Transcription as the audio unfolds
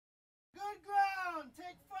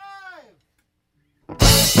Take five.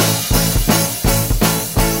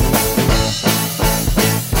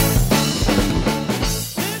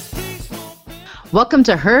 Welcome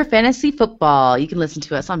to Her Fantasy Football. You can listen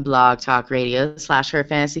to us on Blog Talk Radio / Her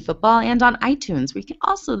Fantasy Football and on iTunes, where you can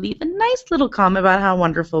also leave a nice little comment about how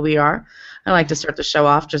wonderful we are. I like to start the show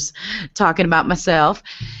off just talking about myself.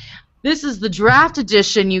 This is the draft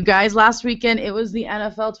edition, you guys. Last weekend, it was the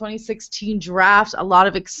NFL 2016 draft. A lot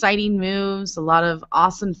of exciting moves, a lot of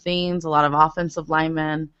awesome things, a lot of offensive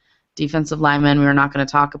linemen, defensive linemen we were not going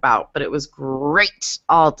to talk about, but it was great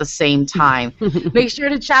all at the same time. Make sure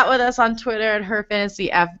to chat with us on Twitter at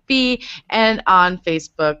HerFantasyFB and on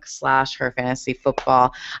Facebook / Her Fantasy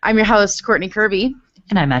Football. I'm your host, Courtney Kirby.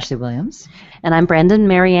 And I'm Ashley Williams. And I'm Brandon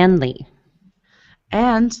Marianne Lee.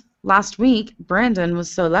 And last week, Brandon was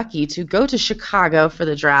so lucky to go to Chicago for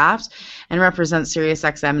the draft and represent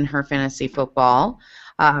SiriusXM in Her Fantasy Football.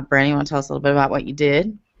 Brandon, you want to tell us a little bit about what you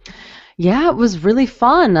did? Yeah, it was really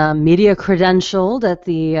fun. Media credentialed at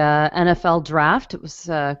the NFL draft. It was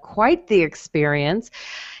quite the experience.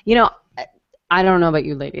 You know, I don't know about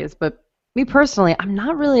you ladies, but me personally, I'm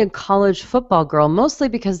not really a college football girl, mostly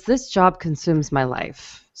because this job consumes my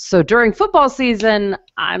life. So during football season,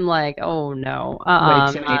 I'm like, oh no.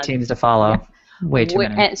 Way too many teams to follow. Yeah. Way too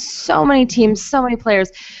many. And so many teams, so many players.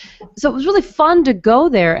 So it was really fun to go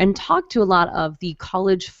there and talk to a lot of the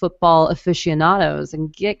college football aficionados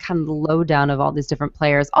and get kind of the lowdown of all these different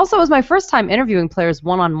players. Also, it was my first time interviewing players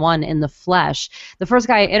one-on-one in the flesh. The first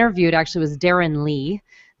guy I interviewed actually was Darren Lee,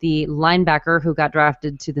 the linebacker who got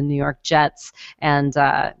drafted to the New York Jets, and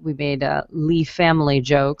we made Lee family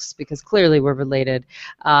jokes because clearly we're related,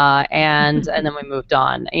 and then we moved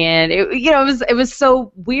on. And it was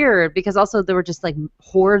so weird because also there were just like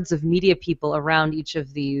hordes of media people around each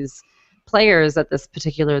of these players at this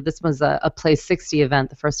was a Play 60 event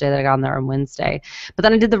the first day that I got on there on Wednesday. But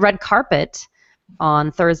then I did the red carpet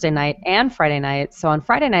on Thursday night and Friday night. So on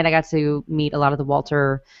Friday night, I got to meet a lot of the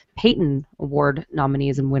Walter Payton Award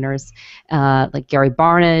nominees and winners, like Gary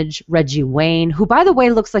Barnidge, Reggie Wayne, who, by the way,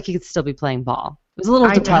 looks like he could still be playing ball. It was a little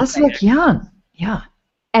depressing. He does look young. Yeah.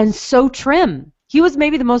 And so trim. He was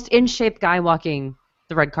maybe the most in-shape guy walking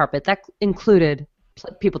the red carpet. That included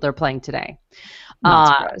people that are playing today.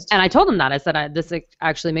 Not surprised. And I told him that. I said, this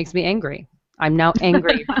actually makes me angry. I'm now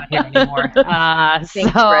angry you're not here anymore.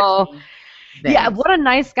 Thanks, Reggie. Yeah, what a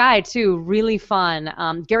nice guy, too. Really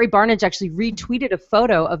fun. Gary Barnidge actually retweeted a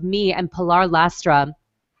photo of me and Pilar Lastra,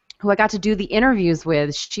 who I got to do the interviews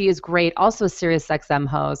with. She is great, also a SiriusXM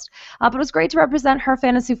host. But it was great to represent Her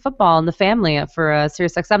Fantasy Football and the family for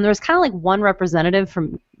SiriusXM. There was kind of like one representative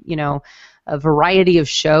from, a variety of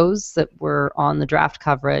shows that were on the draft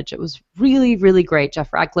coverage. It was really, really great.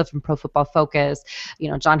 Jeff Ratcliffe from Pro Football Focus,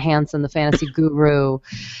 John Hansen, the fantasy guru,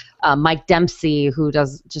 Mike Dempsey, who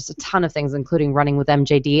does just a ton of things, including running with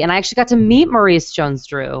MJD. And I actually got to meet Maurice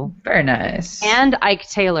Jones-Drew. Very nice. And Ike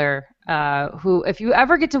Taylor, who, if you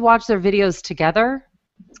ever get to watch their videos together,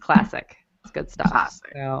 it's classic. It's good stuff.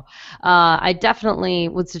 Classic. So I definitely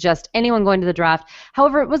would suggest anyone going to the draft.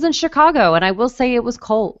 However, it was in Chicago, and I will say it was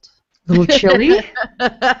cold. A little chilly?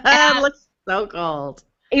 It looks so cold.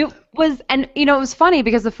 It was, and it was funny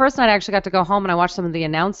because the first night I actually got to go home and I watched some of the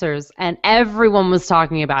announcers and everyone was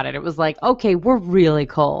talking about it. It was like, okay, we're really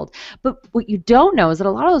cold. But what you don't know is that a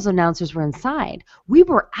lot of those announcers were inside. We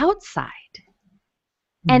were outside.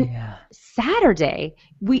 And Saturday,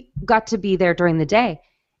 we got to be there during the day.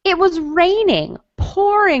 It was raining,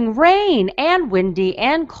 pouring rain, and windy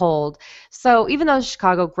and cold. So even though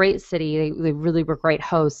Chicago, great city, they really were great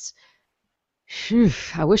hosts.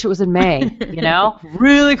 I wish it was in May,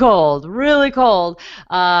 really cold, really cold.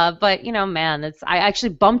 But, man, I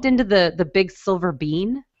actually bumped into the big silver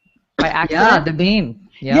bean by accident. Yeah, the bean.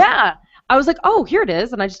 Yep. Yeah. I was like, oh, here it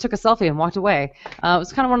is. And I just took a selfie and walked away. It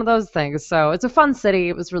was kind of one of those things. So it's a fun city.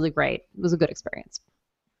 It was really great. It was a good experience.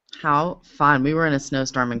 How fun. We were in a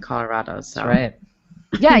snowstorm in Colorado. So. That's right.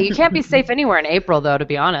 Yeah, you can't be safe anywhere in April, though, to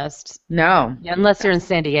be honest. No. Yeah, unless you're in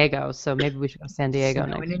San Diego, so maybe we should go to San Diego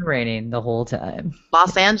next. Snowing and raining the whole time.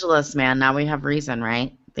 Los Angeles, man. Now we have reason,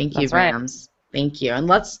 right? Thank you, That's right. Rams. Thank you. And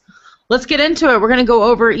let's get into it. We're going to go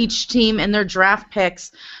over each team and their draft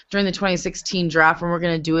picks during the 2016 draft, and we're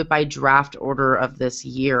going to do it by draft order of this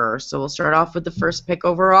year. So we'll start off with the first pick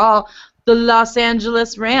overall, the Los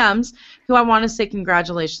Angeles Rams, who I want to say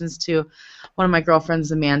congratulations to one of my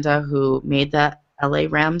girlfriends, Amanda, who made the LA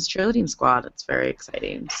Rams cheerleading squad. It's very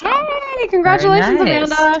exciting. So. Hey, congratulations,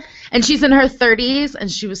 nice. Amanda. And she's in her 30s,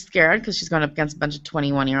 and she was scared because she's going up against a bunch of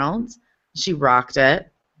 21-year-olds. She rocked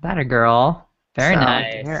it. That a girl. Very So,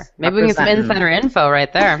 nice. Maybe we can get some insider info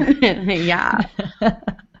right there. Yeah.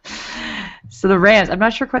 So the Rams, I'm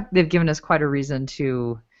not sure they've given us quite a reason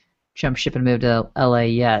to jump ship and move to LA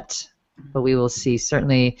yet, but we will see.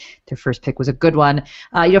 Certainly their first pick was a good one.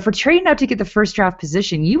 For trading up to get the first draft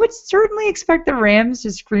position, you would certainly expect the Rams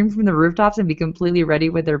to scream from the rooftops and be completely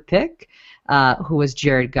ready with their pick, who was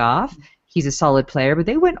Jared Goff. He's a solid player, but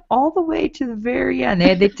they went all the way to the very end.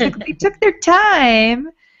 They took their time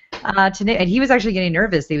and he was actually getting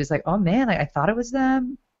nervous. He was like, "Oh man, I thought it was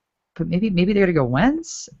them, but maybe they're gonna go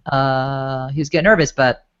Wentz." He was getting nervous,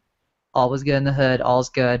 but all was good in the hood. All's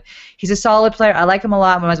good. He's a solid player. I like him a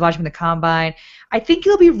lot when I was watching the combine. I think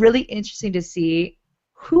it'll be really interesting to see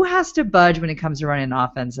who has to budge when it comes to running an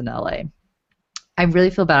offense in LA. I really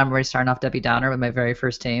feel bad. I'm already starting off Debbie Downer with my very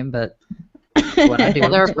first team, but. What I do,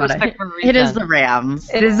 it is the Rams.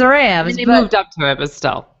 It is the Rams. I mean, they moved up to it, but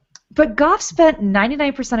still. But Goff spent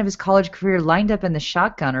 99% of his college career lined up in the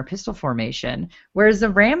shotgun or pistol formation, whereas the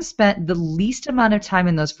Rams spent the least amount of time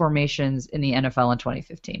in those formations in the NFL in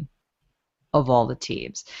 2015 of all the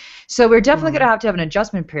teams. So we're definitely going to have an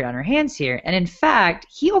adjustment period on our hands here. And in fact,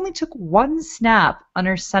 he only took one snap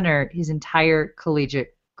under center his entire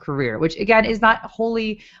collegiate career, which again is not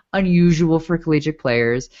wholly unusual for collegiate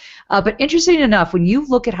players. But interesting enough, when you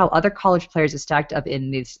look at how other college players are stacked up in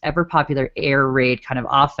this ever popular air raid kind of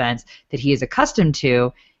offense that he is accustomed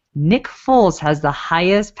to, Nick Foles has the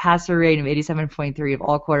highest passer rating of 87.3 of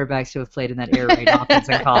all quarterbacks who have played in that air raid offense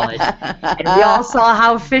in college. And we all saw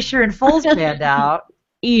how Fisher and Foles panned out.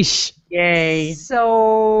 Eesh. Yay.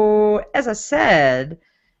 So, as I said,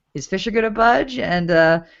 is Fisher going to budge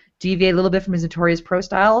and deviate a little bit from his notorious pro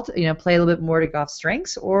style, play a little bit more to Goff's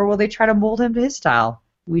strengths, or will they try to mold him to his style?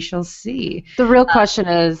 We shall see. The real question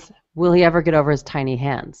is, will he ever get over his tiny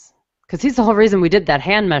hands? Because he's the whole reason we did that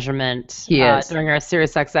hand measurement during our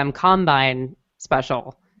SiriusXM Combine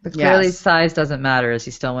special. But clearly size doesn't matter as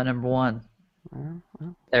he still went number one.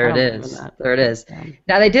 There it is. There it is. Yeah.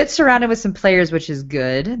 Now, they did surround him with some players, which is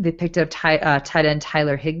good. They picked up tight end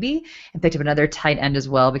Tyler Higbee and picked up another tight end as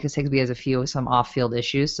well because Higbee has some off-field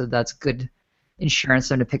issues, so that's good insurance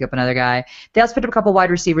for them to pick up another guy. They also picked up a couple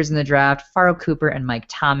wide receivers in the draft, Faro Cooper and Mike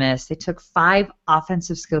Thomas. They took 5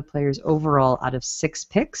 offensive skill players overall out of 6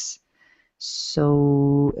 picks,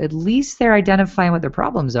 so at least they're identifying what their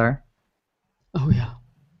problems are. Oh, yeah.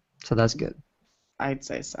 So that's good. I'd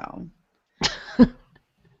say so.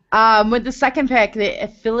 With the second pick,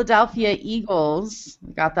 the Philadelphia Eagles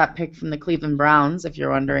got that pick from the Cleveland Browns. If you're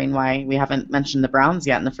wondering why we haven't mentioned the Browns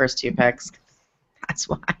yet in the first 2 picks, that's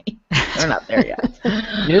why. They're not there yet.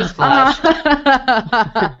 Newsflash.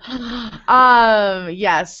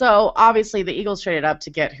 So obviously the Eagles traded up to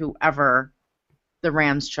get whoever the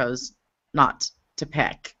Rams chose not to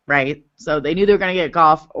pick, right? So they knew they were going to get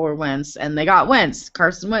Goff or Wentz, and they got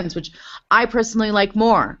Carson Wentz, which I personally like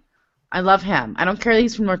more. I love him. I don't care that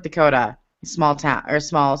he's from North Dakota, small town or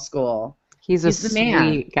small school. He's a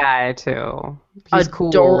sweet guy too. He's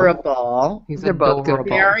adorable. Cool. They're both good.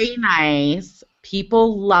 Very nice.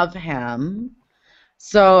 People love him.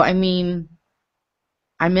 So I mean,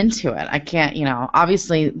 I'm into it. I can't,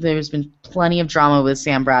 obviously there's been plenty of drama with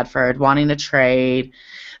Sam Bradford wanting to trade.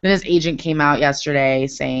 Then his agent came out yesterday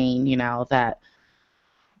saying, that,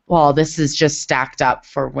 well, this is just stacked up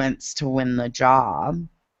for Wentz to win the job.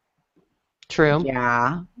 True.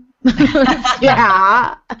 Yeah.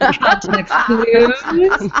 Yeah.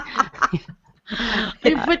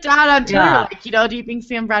 They put down on Twitter, do you think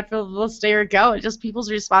Sam Bradford will stay or go? And just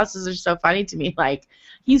people's responses are so funny to me. Like,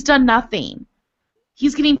 he's done nothing.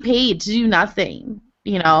 He's getting paid to do nothing.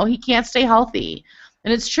 He can't stay healthy.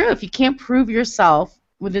 And it's true. If you can't prove yourself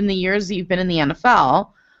within the years that you've been in the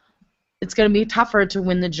NFL, it's going to be tougher to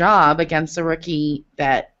win the job against a rookie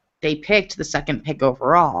that they picked the second pick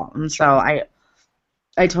overall. And so I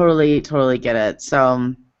totally get it.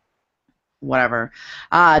 So whatever.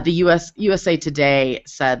 The USA Today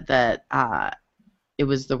said that it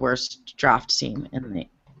was the worst draft team in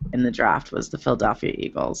the draft was the Philadelphia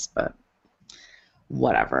Eagles, but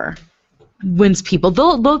whatever. Wins people.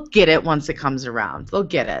 They'll get it once it comes around. They'll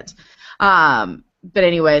get it. But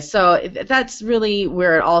anyway, so that's really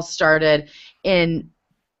where it all started. Did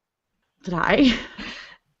I?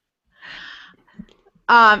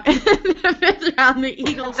 In the 5th round, the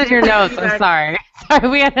Eagles. It's in your notes. I'm sorry. Sorry,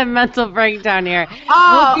 we had a mental breakdown here.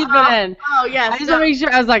 Oh, we'll keep it in. Oh, yes. I just want to make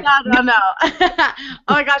sure. I was like, no. Oh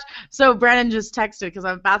my gosh. So Brandon just texted because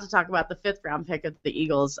I'm about to talk about the 5th round pick of the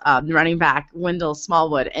Eagles, running back Wendell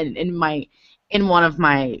Smallwood, and in one of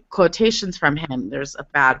my quotations from him, there's a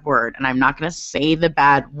bad word, and I'm not going to say the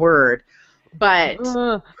bad word But I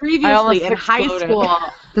almost previously in high exploded. school,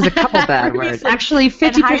 There's a couple bad words. Previously, Actually,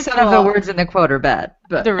 in high 50% of the school- words in the quote are bad.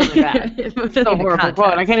 But They're really bad. It's a In the horrible quote. I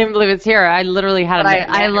context. can't even believe it's here. I literally had But it.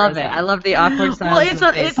 I love it. I love the awkward well,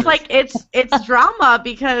 silence. it's drama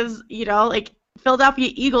because like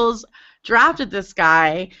Philadelphia Eagles drafted this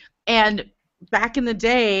guy, and back in the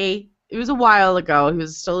day, it was a while ago. He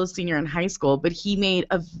was still a senior in high school, but he made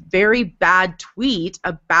a very bad tweet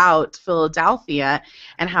about Philadelphia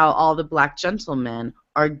and how all the black gentlemen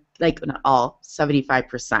are, like, not all,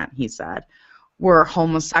 75%, he said, were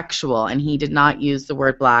homosexual, and he did not use the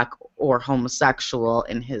word black or homosexual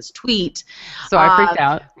in his tweet. So I freaked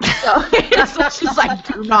out. So she's like,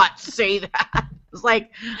 do not say that. It's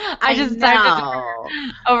like, I just typed it to know.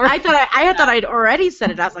 Over. I thought I'd already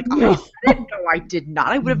said it. I was like, oh, I said it. No, I did not.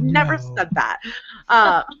 I would have never said that.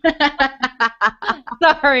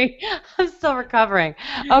 Sorry, I'm still recovering.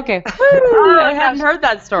 Okay. I hadn't heard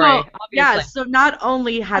that story. So, yeah, obviously. so not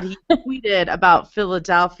only had he tweeted about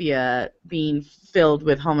Philadelphia being filled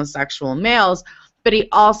with homosexual males, but he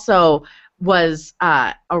also was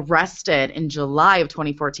arrested in July of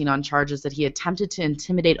 2014 on charges that he attempted to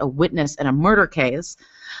intimidate a witness in a murder case.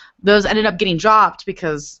 Those ended up getting dropped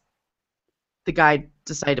because the guy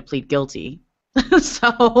decided to plead guilty.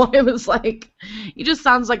 So it was like, he just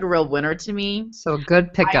sounds like a real winner to me. So a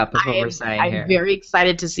good pickup is what I'm- we're saying I'm here. very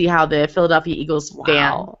excited to see how the Philadelphia Eagles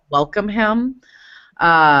fan Wow. welcome him.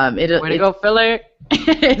 Way to go, Philly.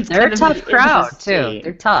 They're a tough crowd too. interesting.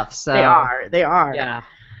 They're tough. So They are. Yeah.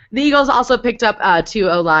 The Eagles also picked up 2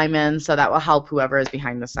 O-linemen, so that will help whoever is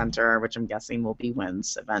behind the center, which I'm guessing will be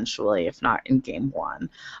Wentz eventually, if not in game 1.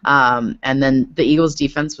 And then the Eagles'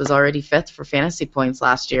 defense was already 5th for fantasy points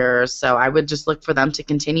last year, so I would just look for them to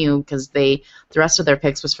continue because the rest of their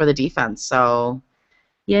picks was for the defense. So,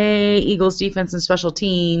 yay, Eagles defense and special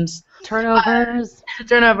teams. Turnovers.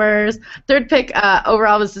 Turnovers. 3rd pick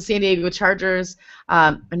overall was the San Diego Chargers.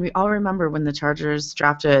 And we all remember when the Chargers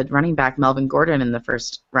drafted running back Melvin Gordon in the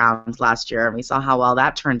first round last year, and we saw how well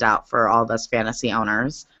that turned out for all of us fantasy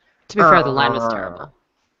owners. To be fair, the line was terrible.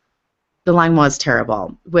 The line was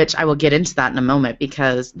terrible, which I will get into that in a moment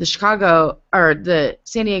because the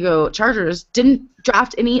San Diego Chargers didn't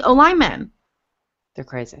draft any O-linemen. They're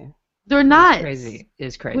crazy. They're nuts. crazy.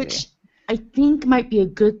 It's crazy. Which I think might be a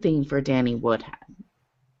good thing for Danny Woodhead.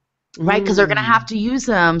 Right, because they're going to have to use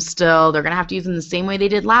him still. They're going to have to use him the same way they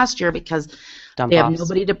did last year because Dump they have offs.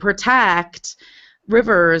 nobody to protect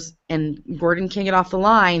Rivers, and Gordon can't get off the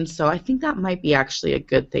line. So I think that might be actually a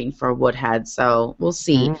good thing for Woodhead. So we'll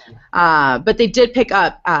see. But they did pick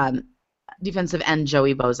up defensive end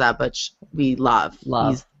Joey Bosa, which we love.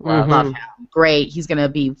 Love. Love him. Great. He's going to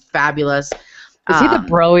be fabulous. Is he the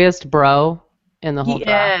broiest bro in the whole He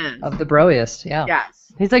draft? is. Of the broiest, yeah.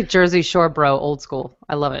 Yes. He's like Jersey Shore bro, old school.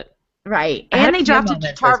 I love it. Right. I had And they him drafted on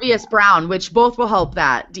that first Tarvius Brown, which both will help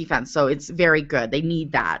that defense. So it's very good. They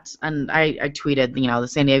need that. And I tweeted, the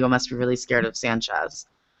San Diego must be really scared of Sanchez.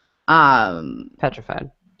 Petrified.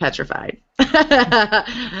 Petrified.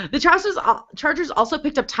 The Chargers also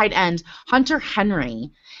picked up tight end Hunter Henry.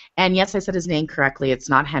 And yes, I said his name correctly. It's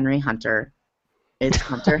not Henry Hunter. It's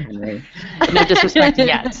Hunter Henry. No disrespect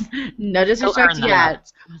yet. No disrespect earn that.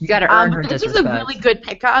 yet. You got to earn her This was disrespect. a really good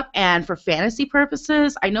pickup, and for fantasy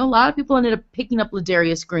purposes, I know a lot of people ended up picking up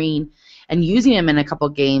Ladarius Green and using him in a couple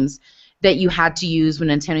games that you had to use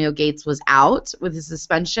when Antonio Gates was out with his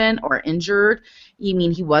suspension or injured.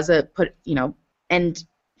 He was and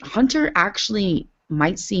Hunter actually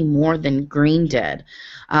might see more than Green did.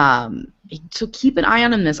 So keep an eye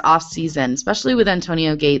on him this offseason, especially with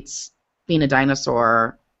Antonio Gates being a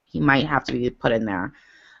dinosaur. He might have to be put in there.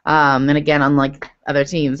 And again, unlike other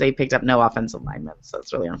teams, they picked up no offensive linemen, so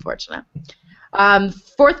it's really unfortunate.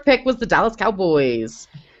 4th pick was the Dallas Cowboys.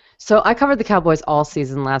 So I covered the Cowboys all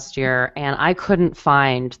season last year, and I couldn't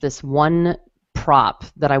find this one prop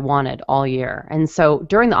that I wanted all year. And so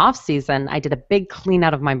during the off season, I did a big clean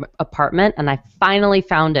out of my apartment, and I finally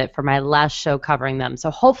found it for my last show covering them. So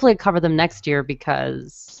hopefully I cover them next year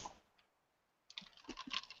because...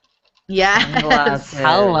 Yes.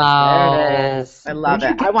 Hello. There it is. I love Where'd you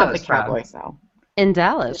it. get I want the those from? Cowboys now. In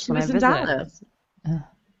Dallas. She when was I in visited. Dallas.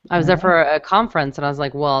 I was there for a conference, and I was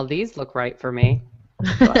like, well, these look right for me.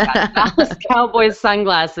 So I got Dallas Cowboys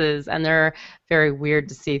sunglasses, and they're very weird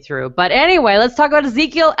to see through. But anyway, let's talk about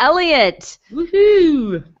Ezekiel Elliott.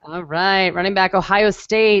 Woohoo! All right, running back, Ohio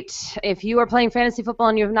State. If you are playing fantasy football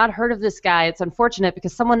and you have not heard of this guy, it's unfortunate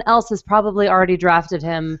because someone else has probably already drafted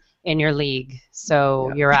him in your league, so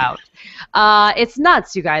Yeah. you're out. It's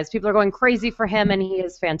nuts, you guys. People are going crazy for him, and he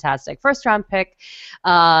is fantastic. First round pick.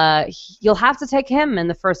 You'll have to take him in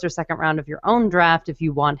the first or second round of your own draft if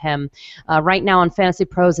you want him. Right now on Fantasy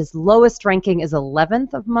Pros, his lowest ranking is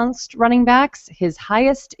 11th amongst running backs. His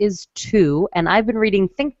highest is 2, and I've been reading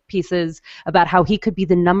think pieces about how he could be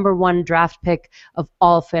the number 1 draft pick of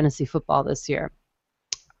all fantasy football this year.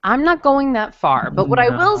 I'm not going that far, but what I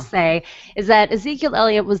will say is that Ezekiel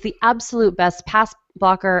Elliott was the absolute best pass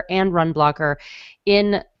blocker and run blocker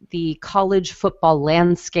in the college football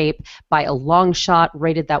landscape by a long shot,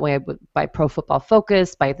 rated that way by Pro Football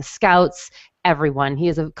Focus, by the scouts, everyone. He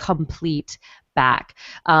is a complete back.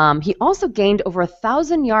 He also gained over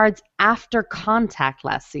 1,000 yards after contact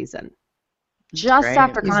last season. Just great.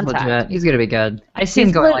 after He's contact. legit. He's going to be good. I see him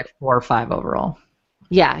He's going lit- like 4 or 5 overall.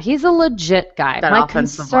 Yeah, he's a legit guy. That My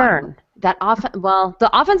offensive concern, the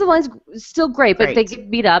offensive line's still great, but they Great.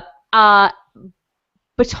 get beat up. But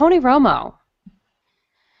Tony Romo.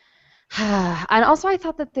 And also I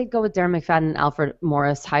thought that they'd go with Darren McFadden and Alfred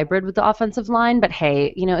Morris hybrid with the offensive line, but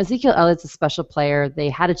hey, Ezekiel Elliott's a special player. They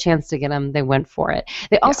had a chance to get him. They went for it.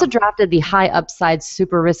 They also drafted the high upside,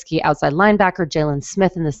 super risky outside linebacker Jalen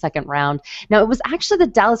Smith in the second round. Now, it was actually the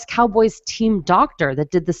Dallas Cowboys team doctor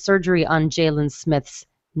that did the surgery on Jalen Smith's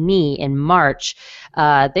knee in March.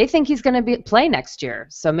 They think he's going to play next year,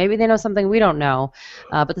 so maybe they know something we don't know.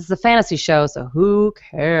 But this is a fantasy show, so who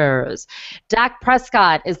cares? Dak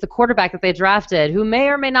Prescott is the quarterback that they drafted, who may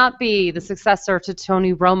or may not be the successor to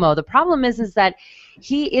Tony Romo. The problem is that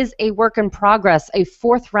he is a work in progress, a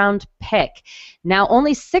 4th-round pick. Now,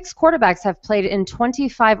 only 6 quarterbacks have played in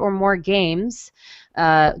 25 or more games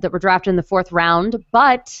that were drafted in the 4th round,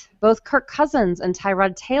 but both Kirk Cousins and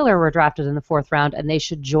Tyrod Taylor were drafted in the 4th round, and they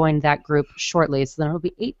should join that group shortly. So then it'll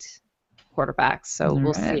be 8 quarterbacks. So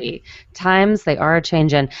we'll see. Times, they are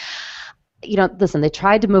changing. Listen, they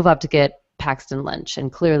tried to move up to get Paxton Lynch,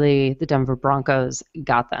 and clearly the Denver Broncos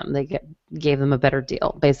got them. They gave them a better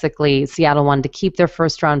deal. Basically, Seattle wanted to keep their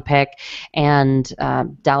 1st-round pick, and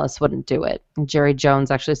Dallas wouldn't do it. And Jerry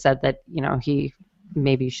Jones actually said that, he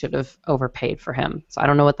maybe should have overpaid for him. So I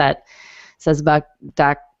don't know what that says about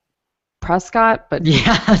Dak Prescott, but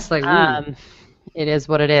Yeah, it's like, ooh, it is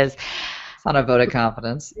what it is. it's not a vote of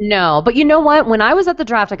confidence. No, but you know what? When I was at the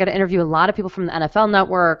draft, I got to interview a lot of people from the NFL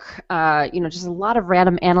Network, just a lot of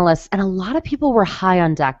random analysts, and a lot of people were high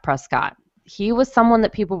on Dak Prescott. He was someone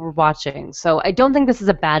that people were watching. So I don't think this is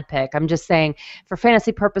a bad pick. I'm just saying, for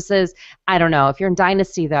fantasy purposes, I don't know. If you're in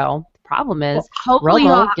Dynasty, though, the problem is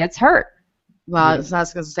Romo gets hurt. Well, I was going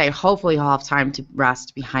to say, hopefully he'll have time to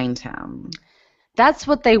rest behind him. That's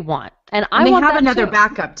what they want. And I they want have that another too.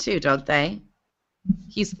 backup, too, don't they?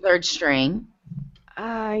 He's 3rd string.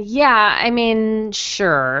 Yeah, I mean,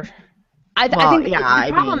 sure. I think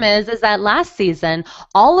the problem is that last season,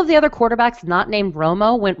 all of the other quarterbacks not named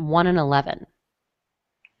Romo went 1-11.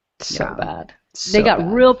 So bad. They got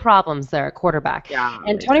real problems there at quarterback. Yeah.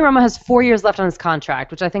 And Tony Romo has 4 years left on his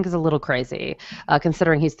contract, which I think is a little crazy,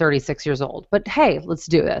 considering he's 36 years old. But hey, let's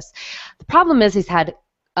do this. The problem is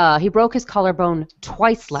he broke his collarbone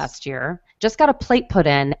twice last year, just got a plate put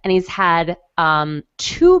in, and he's had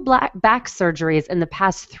 2 back surgeries in the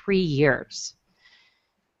past 3 years.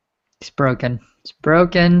 It's broken. It's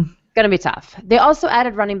broken. Going to be tough. They also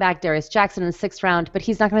added running back Darius Jackson in the 6th round, but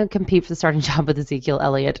he's not going to compete for the starting job with Ezekiel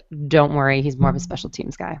Elliott. Don't worry, he's more of a special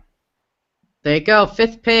teams guy. There you go.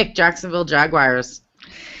 5th pick, Jacksonville Jaguars.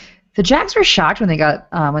 The Jags were shocked when they got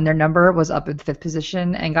when their number was up in 5th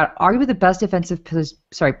position and got arguably the best defensive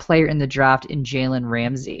player in the draft in Jalen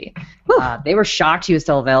Ramsey. They were shocked he was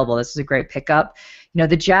still available. This was a great pickup.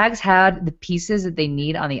 The Jags had the pieces that they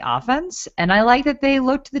need on the offense, and I like that they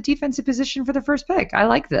looked to the defensive position for the first pick. I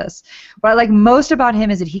like this. What I like most about him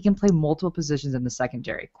is that he can play multiple positions in the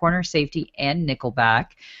secondary, corner, safety, and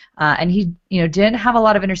nickelback. And he, didn't have a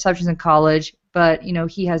lot of interceptions in college, but,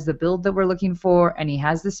 he has the build that we're looking for, and he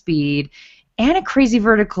has the speed and a crazy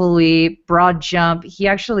vertically broad jump. He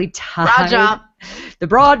actually tied the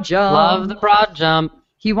broad jump. Love the broad jump.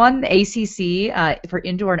 He won the ACC for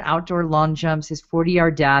indoor and outdoor long jumps. His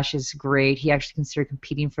 40-yard dash is great. He actually considered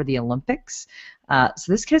competing for the Olympics. So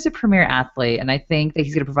this kid is a premier athlete, and I think that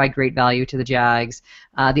he's going to provide great value to the Jags.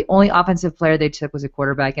 The only offensive player they took was a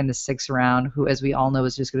quarterback in the 6th round, who, as we all know,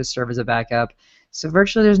 is just going to serve as a backup. So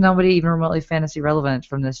virtually there's nobody even remotely fantasy relevant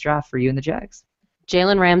from this draft for you and the Jags.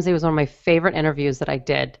 Jalen Ramsey was one of my favorite interviews that I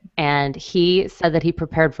did, and he said that he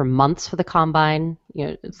prepared for months for the combine.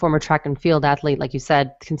 Former track and field athlete, like you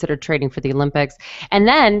said, considered trading for the Olympics, and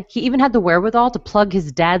then he even had the wherewithal to plug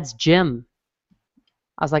his dad's gym.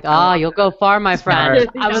 I was like, you'll go far, my friend.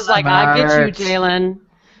 I was like, I get you, Jalen.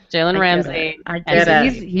 Jalen Ramsey. I get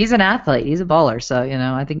it. He's an athlete. He's a baller. So,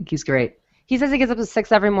 I think he's great. He says he gets up at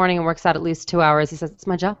 6 every morning and works out at least 2 hours. He says, it's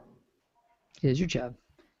my job. It is your job.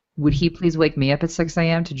 Would he please wake me up at 6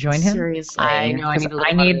 a.m. to join him? Seriously. I know.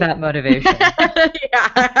 I need that motivation.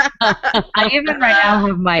 Yeah. I even right now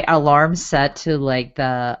have my alarm set to like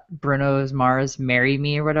the Bruno Mars "Marry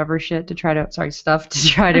Me" or whatever shit to try to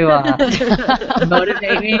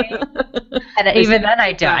motivate me. And even then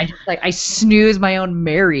I don't. I just I snooze my own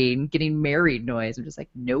getting married noise. I'm just like,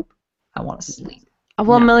 nope. I want to sleep.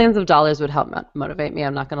 Well, millions of dollars would help motivate me.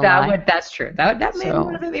 I'm not going to lie. That's true. That may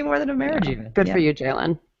motivate me more than a marriage even. Good for you,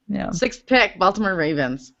 Jalen. Yeah. 6th pick, Baltimore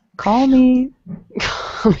Ravens. Call me.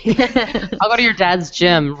 I'll go to your dad's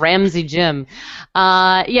gym, Ramsey Gym.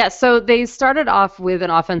 So they started off with an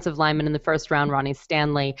offensive lineman in the first round, Ronnie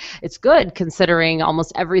Stanley. It's good considering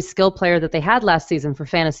almost every skill player that they had last season for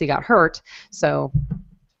fantasy got hurt. So,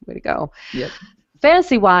 way to go. Yep.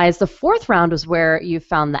 Fantasy-wise, the 4th round was where you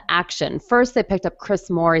found the action. First, they picked up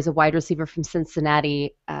Chris Moore. He's a wide receiver from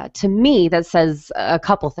Cincinnati. To me, that says a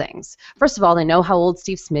couple things. First of all, they know how old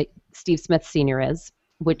Steve Smith Sr. is,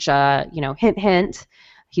 which, hint, hint,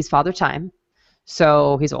 he's Father Time,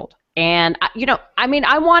 so he's old. And,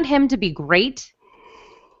 I want him to be great,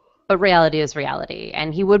 but reality is reality.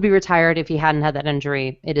 And he would be retired if he hadn't had that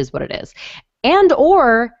injury. It is what it is.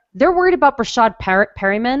 Or they're worried about Brashad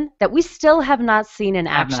Perryman that we still have not seen in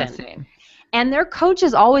action. And their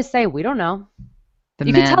coaches always say, we don't know.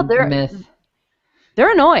 You can tell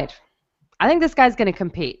they're annoyed. I think this guy's going to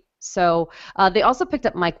compete. So they also picked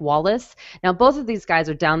up Mike Wallace. Now, both of these guys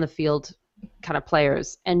are down the field kind of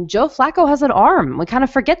players. And Joe Flacco has an arm. We kind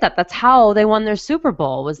of forget that. That's how they won their Super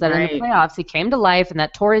Bowl, was that in the playoffs he came to life, and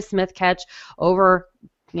that Torrey Smith catch over,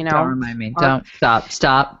 Don't remind me. Don't.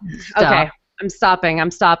 Stop. Okay. I'm stopping.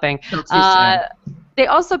 They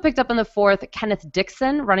also picked up in the 4th Kenneth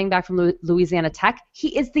Dixon, running back from Louisiana Tech.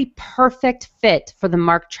 He is the perfect fit for the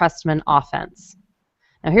Mark Trestman offense.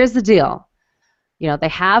 Now, here's the deal. They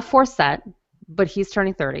have Forsett, but he's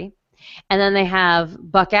turning 30. And then they have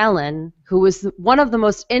Buck Allen, who was one of the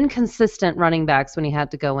most inconsistent running backs when he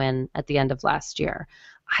had to go in at the end of last year.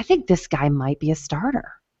 I think this guy might be a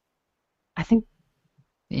starter. I think.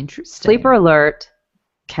 Interesting. Sleeper alert.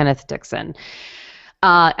 Kenneth Dixon.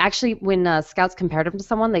 Actually, when scouts compared him to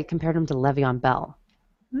someone, they compared him to Le'Veon Bell.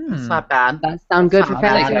 It's not bad. That sound good for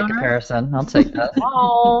fantasy that comparison. I'll take that.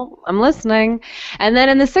 Oh, I'm listening. And then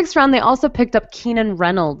in the 6th round, they also picked up Keenan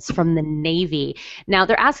Reynolds from the Navy. Now,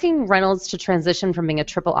 they're asking Reynolds to transition from being a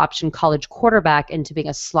triple option college quarterback into being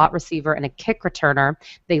a slot receiver and a kick returner.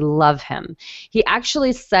 They love him. He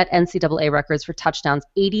actually set NCAA records for touchdowns,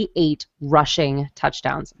 88 rushing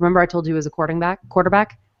touchdowns. Remember I told you he was a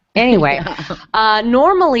quarterback? Anyway,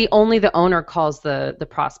 normally only the owner calls the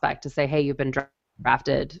prospect to say, hey, you've been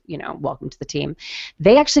drafted, welcome to the team.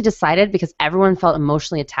 They actually decided, because everyone felt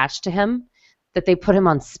emotionally attached to him, that they put him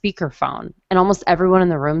on speakerphone, and almost everyone in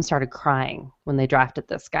the room started crying when they drafted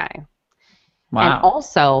this guy. Wow. And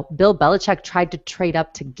also, Bill Belichick tried to trade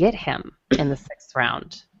up to get him in the 6th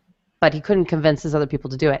round, but he couldn't convince his other people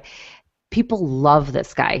to do it. People love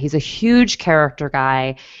this guy. He's a huge character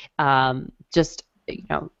guy,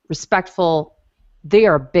 respectful. They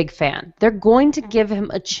are a big fan. They're going to give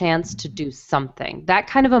him a chance to do something. That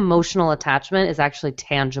kind of emotional attachment is actually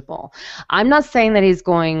tangible. I'm not saying that he's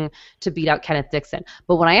going to beat out Kenneth Dixon,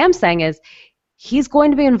 but what I am saying is he's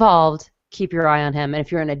going to be involved. Keep your eye on him. And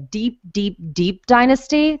if you're in a deep, deep, deep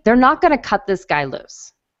dynasty, they're not going to cut this guy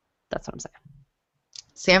loose. That's what I'm saying.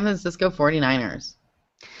 San Francisco 49ers.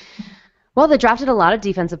 Well, they drafted a lot of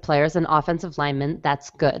defensive players and offensive linemen. That's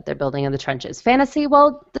good. They're building in the trenches. Fantasy,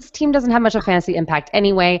 well, this team doesn't have much of fantasy impact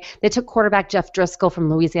anyway. They took quarterback Jeff Driscoll from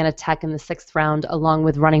Louisiana Tech in the 6th round, along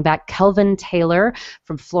with running back Kelvin Taylor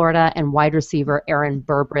from Florida and wide receiver Aaron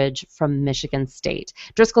Burbridge from Michigan State.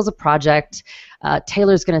 Driscoll's a project.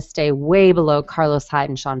 Taylor's going to stay way below Carlos Hyde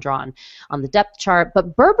and Sean Drawn on the depth chart,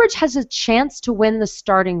 but Burbridge has a chance to win the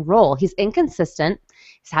starting role. He's inconsistent.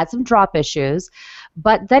 He's had some drop issues,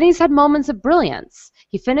 but then he's had moments of brilliance.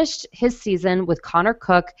 He finished his season with Connor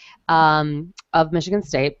Cook of Michigan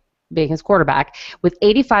State being his quarterback with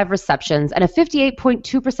 85 receptions and a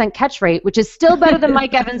 58.2% catch rate, which is still better than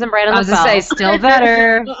Mike Evans and Brandon LaFell. I was going to say, still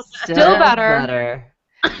better. Still better.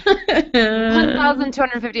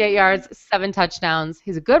 1,258 yards, 7 touchdowns.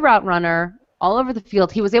 He's a good route runner all over the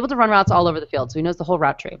field. He was able to run routes all over the field, so he knows the whole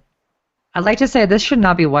route tree. I'd like to say this should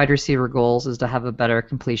not be wide receiver goals, is to have a better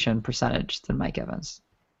completion percentage than Mike Evans.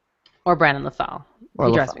 Or Brandon LaFell.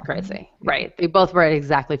 He drives me crazy. Right. They both were at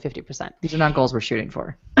exactly 50%. These are not goals we're shooting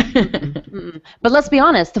for. But let's be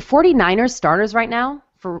honest, the 49ers starters right now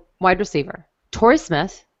for wide receiver, Torrey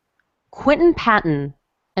Smith, Quentin Patton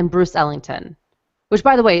and Bruce Ellington, which,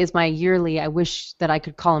 by the way, is my yearly, I wish that I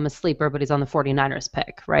could call him a sleeper, but he's on the 49ers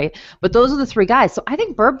pick, right? But those are the three guys. So I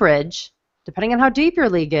think Burbridge, depending on how deep your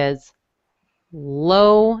league is,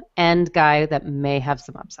 low-end guy that may have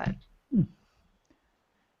some upside.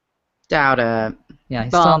 Doubt it. Yeah,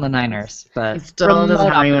 he's still on the Niners, He but still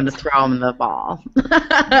doesn't have anyone to throw him the ball.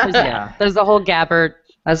 yeah, There's the whole Gabbert.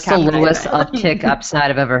 that's the lowest uptick upside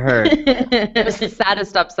I've ever heard. It's the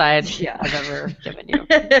saddest upside I've ever given you.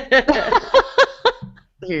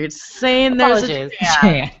 You're saying there's a Apologies.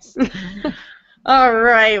 chance. All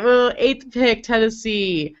right. Well, 8th pick,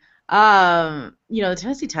 Tennessee. The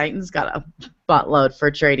Tennessee Titans got a buttload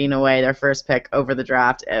for trading away their first pick over the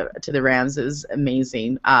draft to the Rams. It was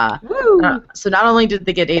amazing. So not only did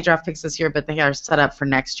they get 8 draft picks this year, but they are set up for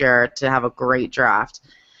next year to have a great draft.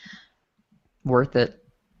 Worth it.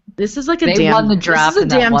 This is like a They won the draft This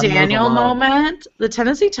is in a that damn one move Daniel alone. moment. The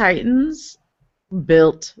Tennessee Titans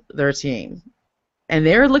built their team, and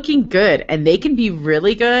they're looking good, and they can be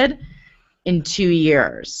really good in 2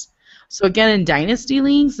 years. So again, in dynasty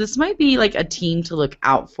leagues, this might be like a team to look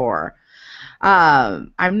out for.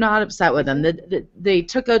 I'm not upset with them. They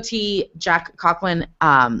took OT Jack Conklin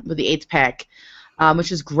with the 8th pick,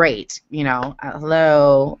 which is great.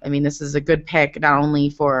 Hello. I mean, this is a good pick not only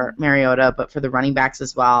for Mariota but for the running backs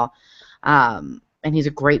as well. And he's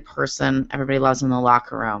a great person. Everybody loves him in the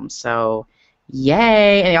locker room. So,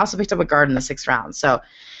 yay! And they also picked up a guard in the 6th round. So,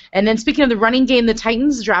 and then speaking of the running game, the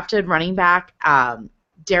Titans drafted running back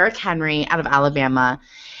Derrick Henry out of Alabama.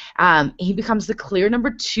 He becomes the clear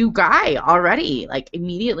number 2 guy already, like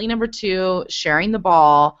immediately number 2, sharing the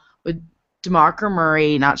ball with DeMarco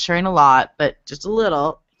Murray, not sharing a lot, but just a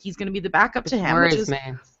little. He's going to be the backup to him, which is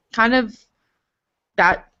kind of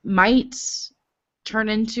that might turn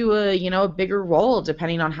into a bigger role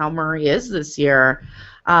depending on how Murray is this year.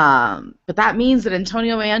 But that means that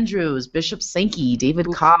Antonio Andrews, Bishop Sankey, David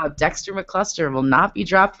Cobb, Dexter McCluster will not be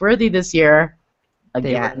draft worthy this year.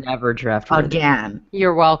 They Again. were never draft worthy. Again.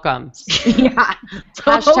 You're welcome. Yeah. So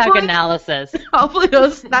Hashtag analysis. hopefully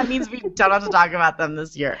that means we don't have to talk about them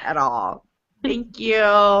this year at all. Thank you.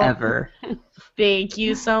 Ever. Thank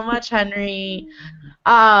you so much, Henry. In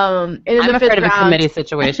I'm the afraid 5th of a round, committee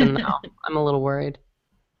situation, though. I'm a little worried.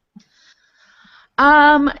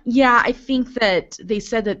 Yeah, I think that they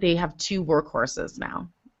said that they have 2 workhorses now.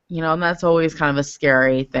 And that's always kind of a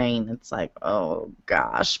scary thing. It's like, oh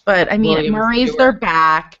gosh. But I mean, William Murray's Stewart. their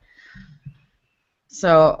back.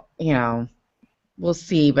 So, we'll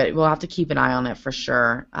see, but we'll have to keep an eye on it for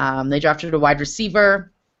sure. They drafted a wide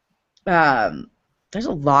receiver. There's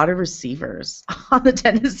a lot of receivers on the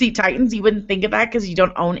Tennessee Titans. You wouldn't think of that because you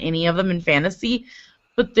don't own any of them in fantasy,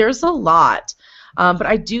 but there's a lot. But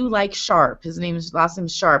I do like Sharp. His last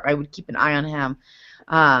name's Sharp. I would keep an eye on him.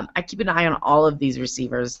 I keep an eye on all of these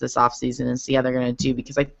receivers this offseason and see how they're going to do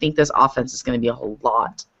because I think this offense is going to be a whole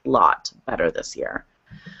lot better this year.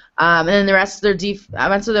 And then the rest of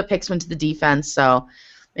their picks went to the defense, so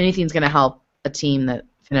anything's going to help a team that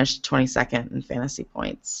finished 22nd in fantasy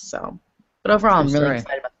points. So, but overall, I'm really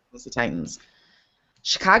excited about the Tennessee Titans.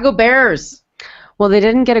 Chicago Bears. Well, they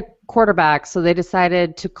didn't get a quarterback, so they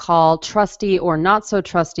decided to call trusty or not so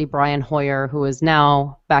trusty Brian Hoyer, who is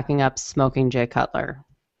now backing up smoking Jay Cutler.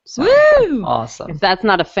 So Woo! Awesome. if that's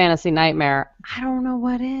not a fantasy nightmare, I don't know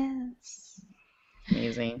what is.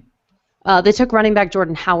 Amazing. They took running back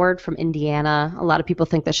Jordan Howard from Indiana. A lot of people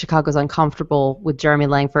think that Chicago's uncomfortable with Jeremy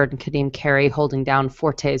Langford and Kadeem Carey holding down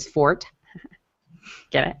Forte's fort.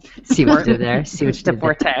 Get it? See what you did there. See what you The did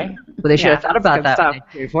there. Forte. Well, they should have thought that's about good that. stuff. When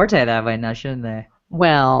they treated Forte that way now, shouldn't they?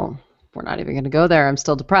 Well, we're not even going to go there. I'm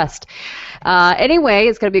still depressed. Anyway,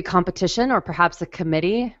 it's going to be a competition or perhaps a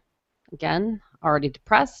committee. Again, already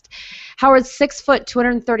depressed. Howard's 6 foot,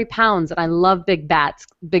 230 pounds, and I love big backs,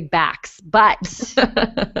 but big bats.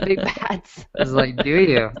 It's like, do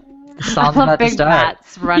you? The song's I love about to big start.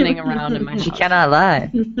 bats running around in my house. She cannot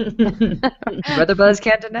lie. Brother Buzz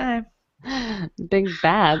can't deny. Big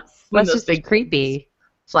bats. When That's those just big creepy.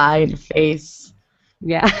 Fly in your face.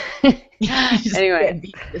 Yeah. Just Anyway. can't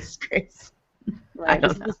be disgrace. Right.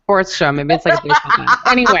 This is a sports show. Maybe it's like a baseball game.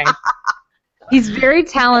 Anyway, he's very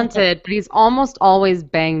talented, but he's almost always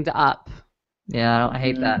banged up. Yeah, I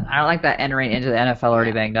hate that. I don't like that entering into the NFL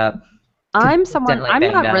already banged up. I'm Consistently not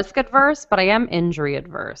banged up. risk adverse, but I am injury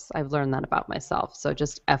adverse. I've learned that about myself, so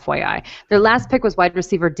just FYI. Their last pick was wide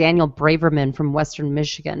receiver Daniel Braverman from Western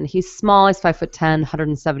Michigan. He's small. He's 5'10",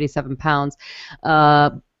 177 pounds.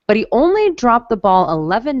 But he only dropped the ball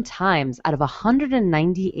 11 times out of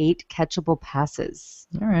 198 catchable passes.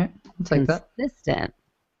 All right. I'll take that. Consistent.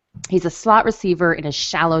 He's a slot receiver in a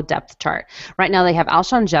shallow depth chart. Right now they have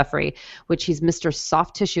Alshon Jeffrey, which he's Mr.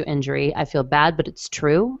 Soft Tissue Injury. I feel bad, but it's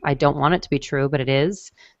true. I don't want it to be true, but it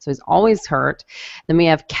is. So he's always hurt. Then we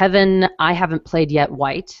have Kevin, I haven't played yet,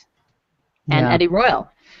 White, and Yeah. Eddie Royal.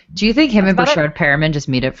 Do you think him and That's about Bashard Perriman just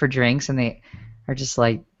meet up for drinks and they are just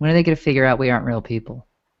like, when are they going to figure out we aren't real people?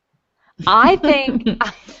 I think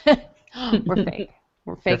we're fake.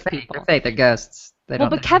 We're fake They're people. They're fake. They're ghosts. They Well,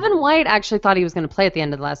 don't but Kevin White actually thought he was going to play at the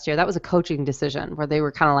end of last year. That was a coaching decision where they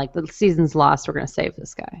were kind of like, the season's lost. We're going to save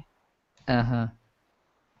this guy. Uh-huh.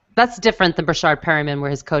 That's different than Bashard Perriman, where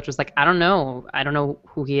his coach was like, I don't know. I don't know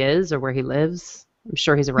who he is or where he lives. I'm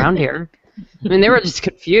sure he's around here. I mean, they were just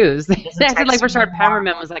confused. They acted like Bashard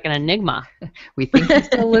Perriman was like an enigma. We think he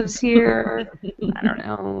still lives here. I don't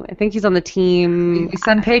know. I think he's on the team. We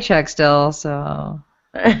send paychecks still, so...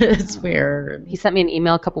 It's weird. He sent me an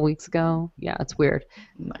email a couple weeks ago. Yeah, it's weird.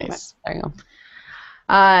 Nice. There you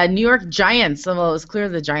go. New York Giants. Well, it was clear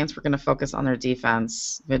the Giants were going to focus on their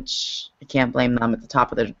defense, which I can't blame them at the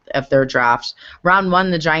top of their draft. Round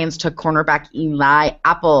 1, the Giants took cornerback Eli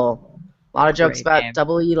Apple. A lot of jokes Great about name.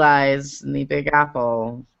 double Eli's and the Big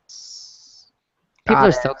Apple. People Got are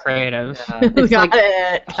it. so creative. We It's got like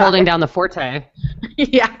it. holding down the forte.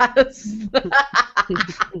 Yes.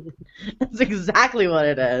 That's exactly what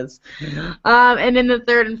it is. And in the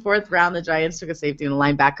 3rd and 4th round, the Giants took a safety and a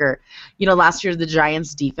linebacker. You know, last year the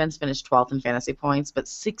Giants' defense finished 12th in fantasy points, but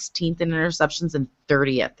 16th in interceptions and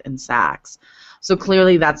 30th in sacks. So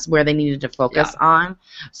clearly that's where they needed to focus on.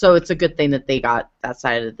 So it's a good thing that they got that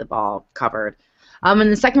side of the ball covered. In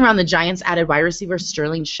the 2nd round, the Giants added wide receiver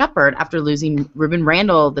Sterling Shepard after losing Ruben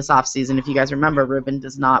Randall this offseason. If you guys remember, Ruben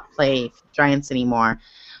does not play for the Giants anymore.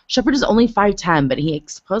 Shepard is only 5'10", but he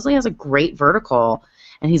supposedly has a great vertical,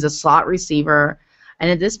 and he's a slot receiver.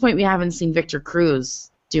 And at this point, we haven't seen Victor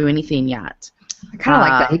Cruz do anything yet. I kind of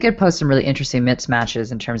like that. He could post some really interesting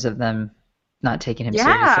mismatches in terms of them not taking him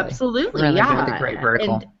seriously. Yeah, absolutely. Really yeah. with a great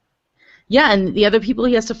vertical. And the other people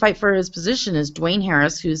he has to fight for his position is Dwayne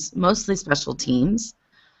Harris, who's mostly special teams,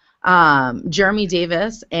 Jeremy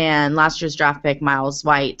Davis, and last year's draft pick, Miles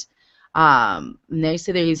White. And they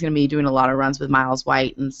say that he's going to be doing a lot of runs with Miles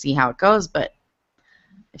White and see how it goes. But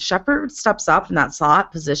if Shepard steps up in that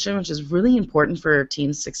slot position, which is really important for your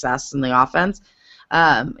team's success in the offense,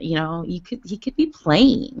 he could be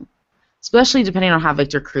playing, especially depending on how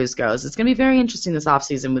Victor Cruz goes. It's going to be very interesting this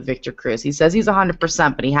offseason with Victor Cruz. He says he's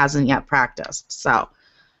 100%, but he hasn't yet practiced. So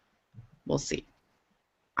we'll see.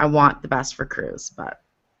 I want the best for Cruz, but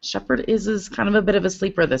Shepard is kind of a bit of a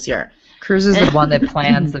sleeper this year. Cruz is the one that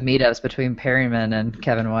plans the meetups between Perryman and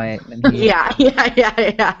Kevin White. And Yeah.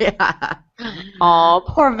 Oh,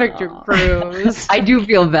 poor Victor Cruz. I do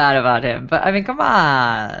feel bad about him, but I mean, come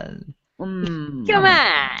on. Come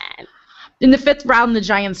on. In the 5th round, the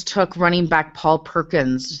Giants took running back Paul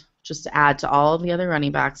Perkins, just to add to all of the other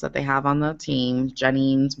running backs that they have on the team.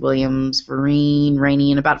 Jennings, Williams, Vereen,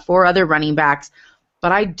 Rainey, and about 4 other running backs.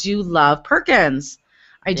 But I do love Perkins.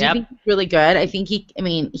 I do think he's really good. I think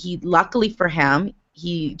he luckily for him,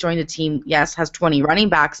 he joined a team, yes, has 20 running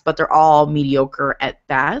backs, but they're all mediocre at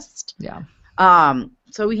best. Yeah.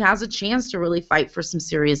 So he has a chance to really fight for some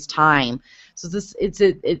serious time. So it's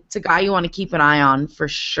a guy you want to keep an eye on for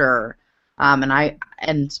sure. I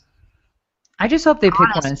just hope they pick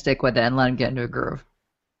one and stick with it and let him get into a groove.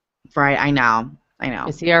 Right, I know.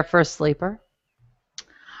 Is he our first sleeper?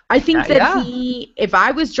 I think that if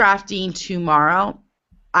I was drafting tomorrow,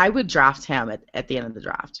 I would draft him at the end of the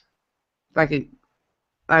draft. If I could,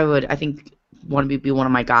 I think want to be one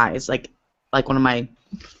of my guys, like one of my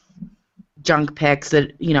junk picks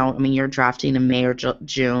that, you're drafting in May or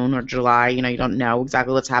June or July, you don't know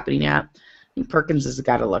exactly what's happening yet. I think Perkins is the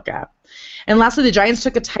guy to look at. And lastly, the Giants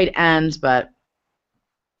took a tight end, but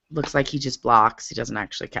looks like he just blocks. He doesn't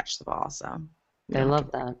actually catch the ball, so. They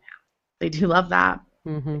love that. They do love that.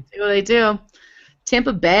 Mm-hmm. They do.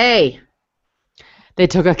 Tampa Bay. They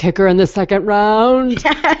took a kicker in the 2nd round.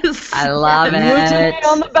 Yes. I love it.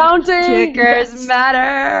 On the bounty. Kickers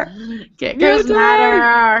matter. Kickers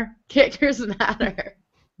matter. Kickers matter.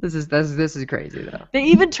 This is crazy though. They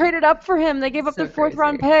even traded up for him. They gave up So their 4th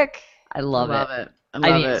round crazy. pick. I love it. I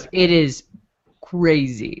love it. It is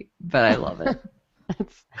crazy, but I love it.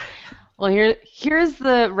 Well, here's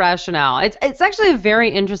the rationale. It's actually a very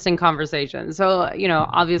interesting conversation. So,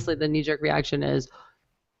 obviously the knee-jerk reaction is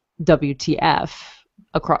WTF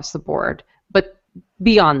across the board. But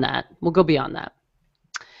beyond that, we'll go beyond that.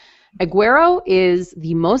 Aguero is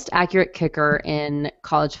the most accurate kicker in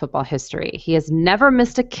college football history. He has never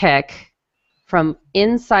missed a kick from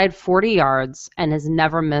inside 40 yards and has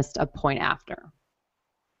never missed a point after.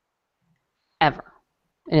 Ever.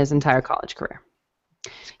 in his entire college career.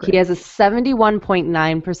 He has a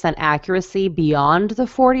 71.9% accuracy beyond the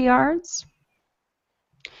 40 yards.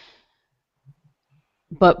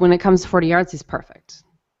 But when it comes to 40 yards, he's perfect.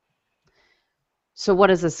 So what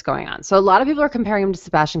is this going on? So a lot of people are comparing him to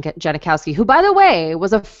Sebastian Janikowski, who, by the way,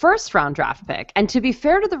 was a first-round draft pick. And to be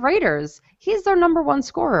fair to the Raiders, he's their number one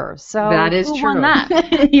scorer. So that is who true. won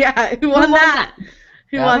that? Yeah, who won that?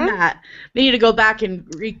 Who Yeah. won that? They need to go back and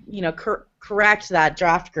correct that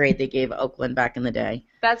draft grade they gave Oakland back in the day.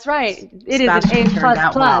 That's right. It is Sebastian an turned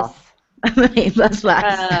out well. Less.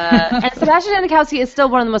 And Sebastian Janikowski is still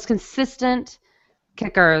one of the most consistent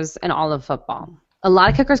kickers in all of football. A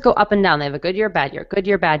lot of kickers go up and down. They have a good year, bad year, good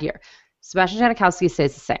year, bad year. Sebastian Janikowski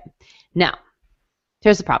stays the same. Now,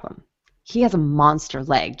 here's the problem. He has a monster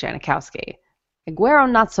leg, Janikowski. Aguero,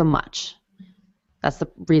 not so much. That's the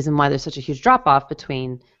reason why there's such a huge drop-off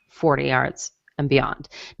between 40 yards and beyond.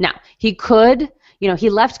 Now, he could, he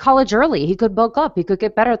left college early. He could bulk up. He could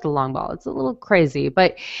get better at the long ball. It's a little crazy.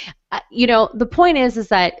 But, the point is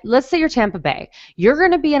that let's say you're Tampa Bay. You're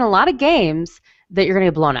going to be in a lot of games that you're going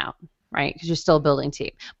to get blown out, right? Because you're still a building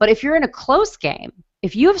team. But if you're in a close game,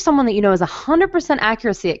 if you have someone that has 100%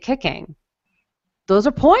 accuracy at kicking, those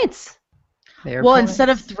are points. Instead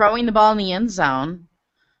of throwing the ball in the end zone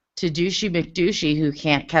to Douchey McDouchey, who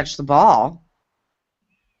can't catch the ball,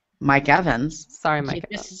 Mike Evans. Sorry, Mike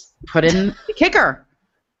Evans. Just put in the kicker.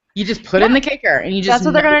 You just put in the kicker, and you just. That's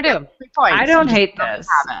what they're gonna do. I don't hate this.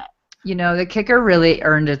 The kicker really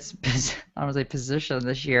earned its, I don't say position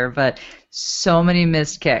this year, but so many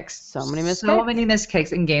missed kicks. So many missed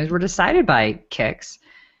kicks, and games were decided by kicks.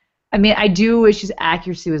 I mean, I do wish his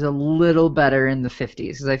accuracy was a little better in the 50s,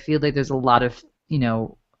 because I feel like there's a lot of,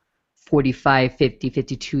 45, 50,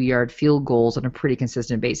 52-yard field goals on a pretty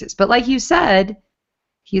consistent basis. But like you said,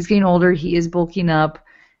 he's getting older, he is bulking up,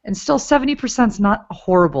 and still 70% is not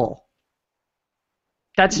horrible.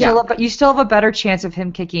 That's still you still have a better chance of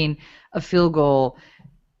him kicking a field goal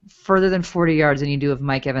further than 40 yards than you do of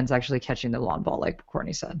Mike Evans actually catching the long ball, like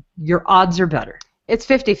Courtney said. Your odds are better. It's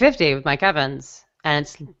 50-50 with Mike Evans, and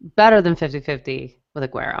it's better than 50-50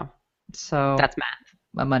 with Aguero. So that's math.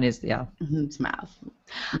 My money's, It's math.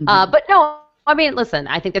 But no, I mean, listen,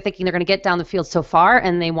 I think they're thinking they're going to get down the field so far,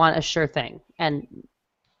 and they want a sure thing. And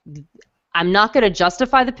I'm not going to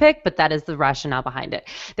justify the pick, but that is the rationale behind it.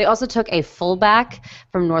 They also took a fullback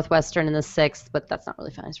from Northwestern in the 6th, but that's not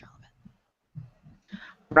really fantasy relevant.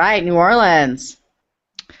 Right, New Orleans.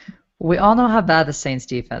 We all know how bad the Saints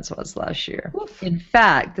defense was last year. Oof. In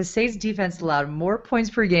fact, the Saints defense allowed more points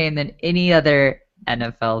per game than any other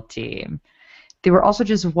NFL team. They were also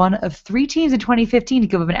just one of 3 teams in 2015 to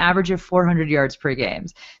give up an average of 400 yards per game.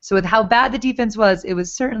 So with how bad the defense was, it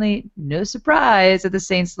was certainly no surprise that the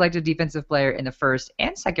Saints selected a defensive player in the 1st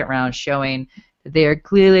and 2nd round, showing that they are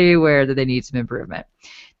clearly aware that they need some improvement.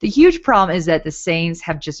 The huge problem is that the Saints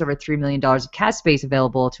have just over $3 million of cap space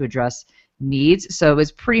available to address needs, so it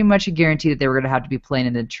was pretty much a guarantee that they were going to have to be playing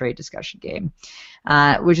in the trade discussion game,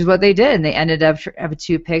 which is what they did. And they ended up having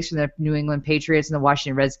 2 picks from the New England Patriots and the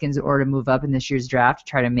Washington Redskins in order to move up in this year's draft to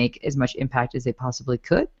try to make as much impact as they possibly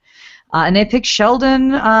could. And they picked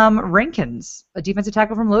Sheldon Rankins, a defensive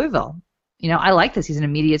tackle from Louisville. I like this. He's an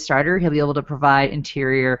immediate starter. He'll be able to provide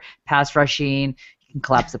interior pass rushing. He can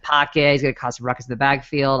collapse the pocket. He's going to cause some ruckus in the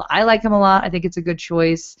backfield. I like him a lot. I think it's a good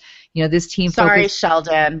choice. This team. Sorry,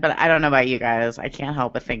 Sheldon, but I don't know about you guys. I can't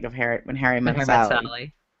help but think of when Harry met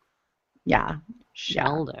Sally. Yeah.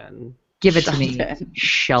 Sheldon. Give it to me,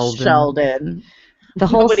 Sheldon. The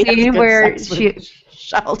whole scene where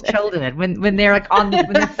Sheldon. When they're like on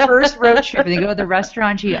their first road trip and they go to the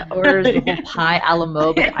restaurant, she orders the whole pie a la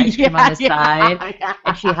mode with ice cream on the side,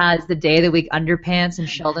 and she has the day of the week underpants, and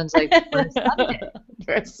Sheldon's like, for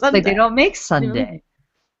Sunday. Like they don't make Sunday.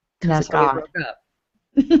 And that's why we broke up.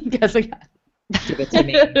 Give it to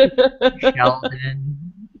me, Sheldon.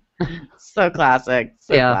 So classic.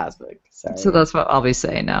 Classic. Sorry. So that's what I'll be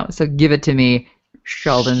saying now. So give it to me,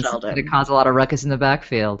 Sheldon's going to cause a lot of ruckus in the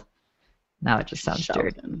backfield. Now it just sounds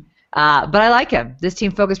dirty. But I like him. This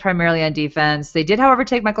team focused primarily on defense. They did, however,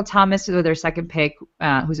 take Michael Thomas with their 2nd pick,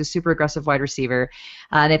 who's a super aggressive wide receiver.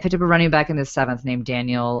 They picked up a running back in the 7th named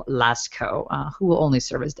Daniel Lasco, who will only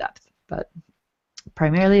serve as depth. But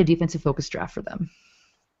primarily a defensive-focused draft for them.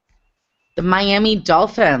 The Miami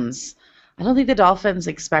Dolphins. I don't think the Dolphins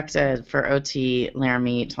expected for OT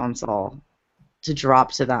Laramie Tunsil to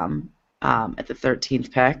drop to them at the 13th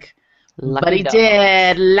pick. But he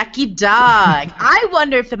did. Lucky dog. I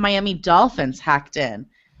wonder if the Miami Dolphins hacked in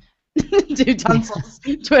to Tunsil's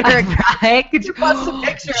Twitter account. Right? Could you post a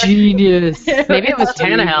picture? Genius. Maybe it was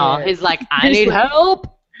Tannehill. He's like, I need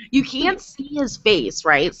help. you can't see his face,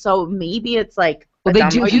 right? So maybe it's like. Well, they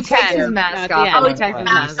do. Oh, He you takes can. his mask Yeah, off. yeah, Oh, he it's takes his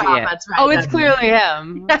his mask mask off. off. That's right. Oh, it's clearly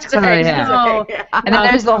him. That's clearly right. him. So, And then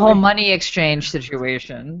there's the whole money exchange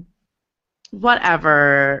situation.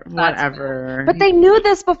 Whatever. but they knew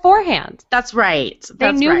this beforehand. That's right.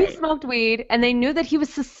 They knew right. he smoked weed, and they knew that he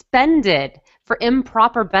was suspended for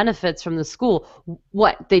improper benefits from the school.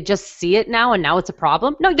 What? They just see it now, and now it's a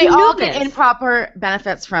problem? No, They you knew all this. get improper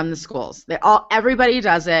benefits from the schools. Everybody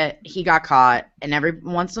does it. He got caught, and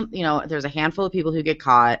there's a handful of people who get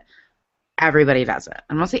caught. Everybody does it.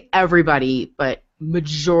 I'm not say everybody, but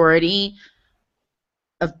majority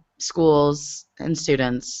of schools and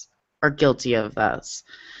students are guilty of this.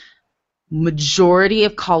 Majority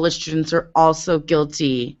of college students are also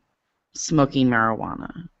guilty of smoking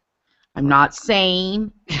marijuana. I'm not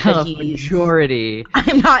saying that Majority.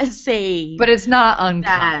 I'm not saying. But it's not uncommon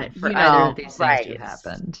that, for you either know, of these things right. to have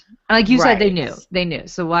happened. And like you said, they Right. knew. They knew.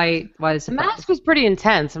 So why the The mask was pretty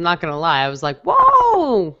intense. I'm not gonna lie. I was like,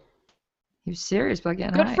 "Whoa, He was serious about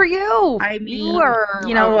getting good high. for you! I mean, you are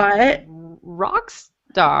you know what? rock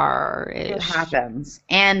star." It happens,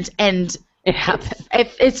 and It happened.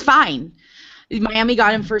 it's fine. Miami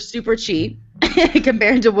got him for super cheap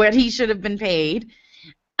compared to what he should have been paid.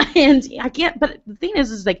 And I can't. But the thing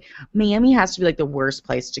is like Miami has to be like the worst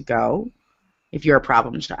place to go if you're a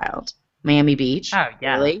problem child. Miami Beach. Oh,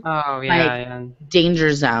 yeah. Really? Oh Like, yeah.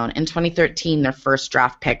 Danger zone. In 2013, their first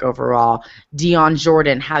draft pick overall, Deion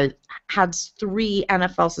Jordan had 3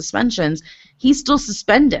 NFL suspensions. He's still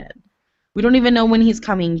suspended. We don't even know when he's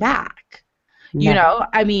coming back. You know,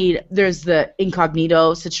 I mean, there's the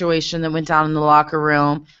incognito situation that went down in the locker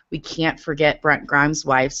room. We can't forget Brent Grimes'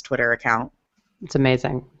 wife's Twitter account. It's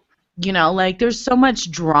amazing. You know, like there's so much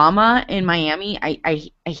drama in Miami. I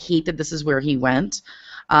hate that this is where he went,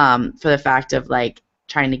 for the fact of like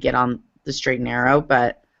trying to get on the straight and narrow.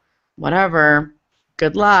 But whatever.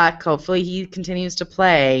 Good luck. Hopefully he continues to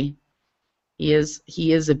play. He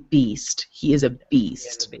is a beast. He is a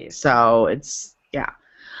beast. So it's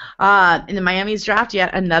in the Miami's draft,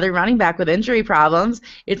 yet another running back with injury problems.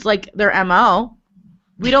 It's like their MO.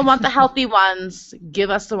 We don't want the healthy ones.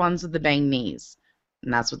 Give us the ones with the banged knees.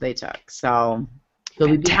 And that's what they took. So he'll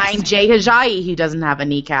be behind Jay Ajayi, who doesn't have a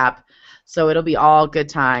kneecap. So it'll be all good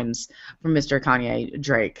times for Mr. Kanye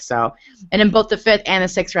Drake. So, and in both the 5th and the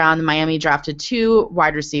 6th round, the Miami drafted 2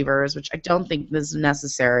 wide receivers, which I don't think this is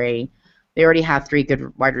necessary. They already have 3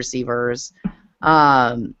 good wide receivers.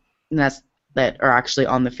 And that are actually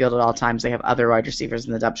on the field at all times. They have other wide receivers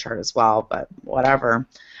in the depth chart as well, but whatever.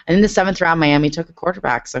 And in the 7th round, Miami took a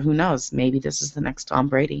quarterback, so who knows? Maybe this is the next Tom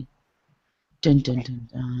Brady. Dun, dun, dun,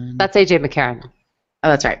 dun. That's AJ McCarron. Oh,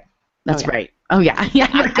 that's right. That's right. Oh, yeah. Yeah,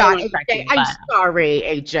 I forgot. AJ. I'm sorry,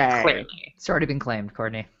 AJ. Clearly. It's already been claimed,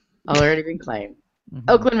 Courtney. Already been claimed. Mhm.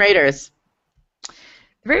 Oakland Raiders.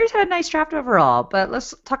 The Raiders had a nice draft overall, but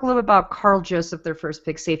let's talk a little bit about Carl Joseph, their first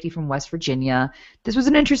pick, safety from West Virginia. This was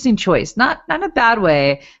an interesting choice, not in a bad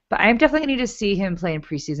way, but I'm definitely going to need to see him play in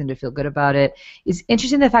preseason to feel good about it. It's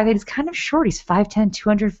interesting the fact that he's kind of short. He's 5'10",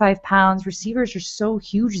 205 pounds. Receivers are so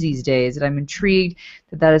huge these days that I'm intrigued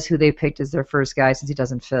that is who they picked as their first guy since he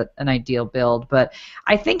doesn't fit an ideal build. But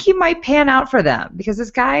I think he might pan out for them because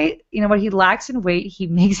this guy, you know, what he lacks in weight, he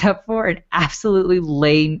makes up for in absolutely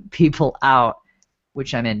laying people out,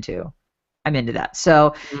 which I'm into. I'm into that.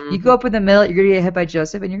 So you go up in the middle, you're going to get hit by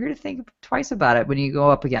Joseph, and you're going to think twice about it when you go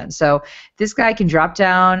up again. So this guy can drop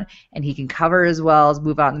down, and he can cover as well as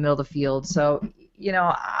move out in the middle of the field. So, you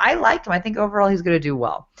know, I liked him. I think overall he's going to do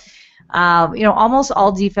well. You know, almost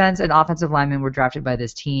all defense and offensive linemen were drafted by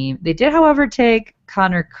this team. They did, however, take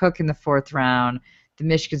Connor Cook in the 4th round, the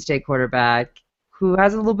Michigan State quarterback, who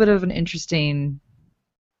has a little bit of an interesting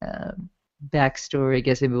backstory, I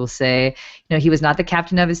guess maybe we'll say. You know, he was not the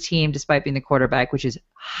captain of his team despite being the quarterback, which is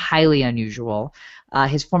highly unusual.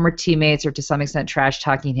 His former teammates are to some extent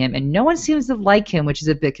trash-talking him, and no one seems to like him, which is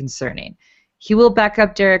a bit concerning. He will back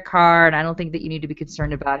up Derek Carr, and I don't think that you need to be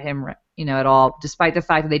concerned about him, you know, at all, despite the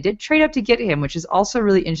fact that they did trade up to get him, which is also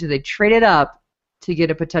really interesting. They traded up to get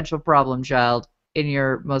a potential problem child in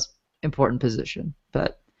your most important position,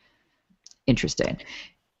 but interesting.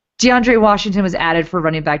 DeAndre Washington was added for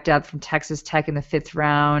running back depth from Texas Tech in the 5th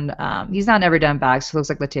round. He's not an every down back, so it looks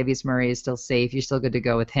like Latavius Murray is still safe. You're still good to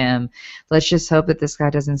go with him. Let's just hope that this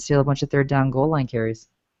guy doesn't steal a bunch of 3rd down goal line carries.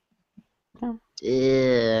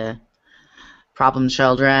 Problem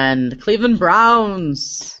children. The Cleveland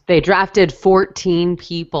Browns. They drafted 14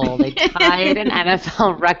 people. They tied an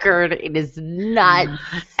NFL record. It is nuts.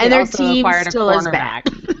 And their also team acquired a still is bad.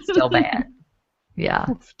 Still bad. Yeah.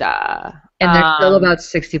 Duh. And they're still about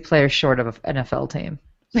 60 players short of an NFL team.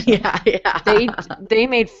 Yeah. They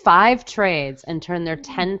made 5 trades and turned their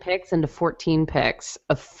 10 picks into 14 picks,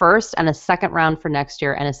 a first and a second round for next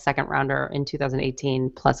year and a second rounder in 2018,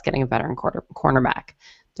 plus getting a veteran cornerback.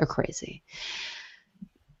 They're crazy.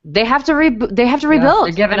 They have to rebuild.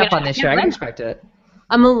 They're giving up on this year. I can expect it.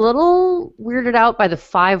 I'm a little weirded out by the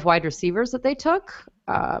 5 wide receivers that they took.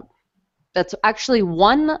 That's actually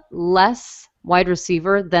one less wide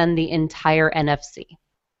receiver than the entire NFC.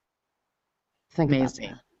 Think Amazing.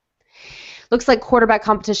 about that. Looks like quarterback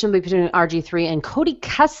competition between RG3 and Cody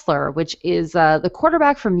Kessler, which is the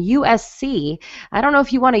quarterback from USC. I don't know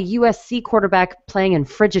if you want a USC quarterback playing in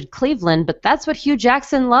frigid Cleveland, but that's what Hugh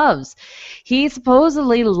Jackson loves. He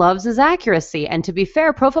supposedly loves his accuracy, and to be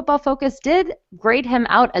fair, Pro Football Focus did grade him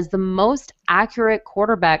out as the most accurate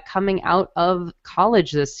quarterback coming out of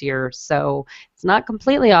college this year, so it's not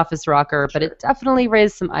completely off his rocker, but it definitely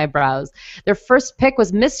raised some eyebrows. Their first pick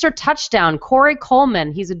was Mr. Touchdown, Corey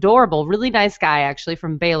Coleman. He's adorable, really nice guy, actually,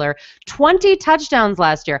 from Baylor. 20 touchdowns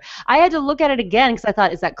last year. I had to look at it again because I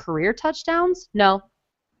thought, is that career touchdowns? No,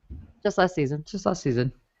 just last season. Just last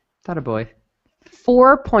season. Thought a boy.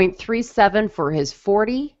 4.37 for his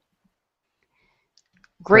 40.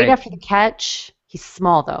 Great after the catch. He's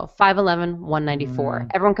small, though. 5'11", 194.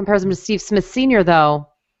 Everyone compares him to Steve Smith Sr., though.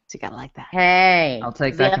 So you got to like that. Hey. I'll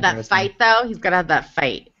take Does that he have that comparison. fight, though? He's got to have that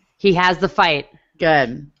fight. He has the fight.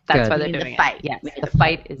 Good. That's Good. why We they're need doing the fight. it. Yes, We need the the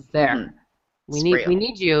fight is there. Mhm. We It's real.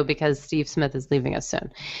 need you because Steve Smith is leaving us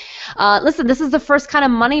soon. Listen, this is the first kind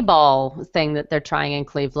of Moneyball thing that they're trying in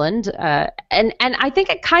Cleveland, and I think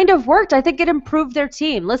it kind of worked. I think it improved their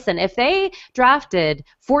team. Listen, if they drafted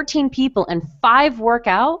 14 people and 5 work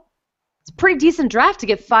out, it's a pretty decent draft to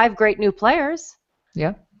get 5 great new players.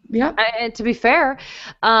 Yeah. Yep. And to be fair,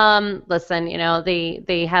 listen,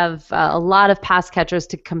 they have a lot of pass catchers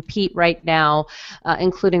to compete right now,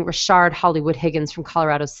 including Rashard Hollywood Higgins from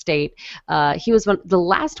Colorado State. He was the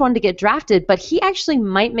last one to get drafted, but he actually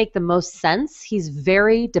might make the most sense. He's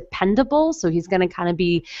very dependable, so he's going to kind of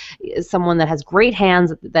be someone that has great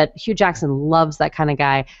hands, that Hugh Jackson loves that kind of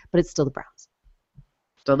guy, but it's still the Browns.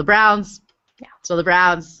 Still the Browns. Yeah. Still the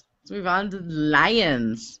Browns. Let's move on to the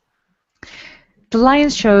Lions. The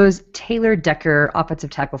Lions chose Taylor Decker, offensive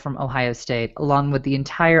tackle from Ohio State, along with the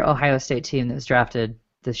entire Ohio State team that was drafted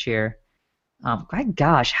this year. My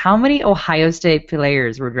gosh, how many Ohio State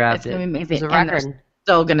players were It's drafted? going to be amazing. It's a And they're record.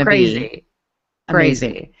 still going to be Crazy.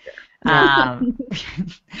 amazing. Crazy. And,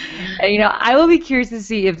 I will be curious to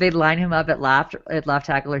see if they line him up at left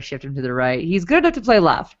tackle or shift him to the right. He's good enough to play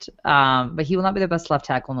left, but he will not be the best left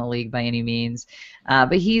tackle in the league by any means.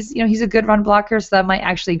 But he's a good run blocker, so that might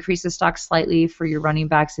actually increase the stock slightly for your running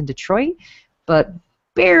backs in Detroit, but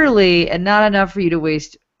barely, and not enough for you to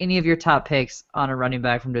waste any of your top picks on a running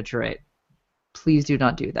back from Detroit. Please do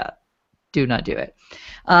not do that. Do not do it.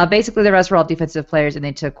 Basically, the rest were all defensive players, and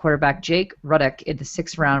they took quarterback Jake Rudock in the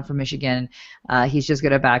 6th round from Michigan. He's just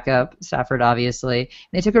going to back up Stafford, obviously. And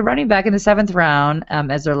they took a running back in the 7th round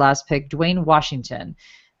as their last pick, Dwayne Washington.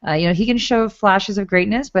 He can show flashes of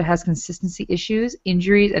greatness, but has consistency issues,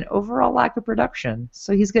 injuries, and overall lack of production.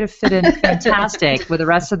 So he's going to fit in fantastic with the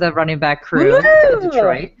rest of the running back crew of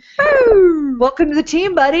Detroit. Woo! Welcome to the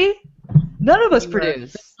team, buddy. None of us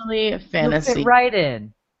produce. Officially You'll fantasy. fit right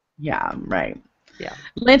in. Yeah, right. Yeah.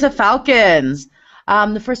 Atlanta Falcons.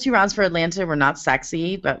 The first 2 rounds for Atlanta were not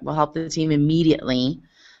sexy, but will help the team immediately.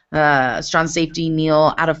 Strong safety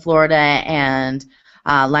Neal out of Florida and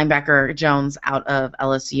linebacker Jones out of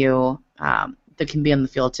LSU that can be on the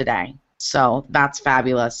field today. So that's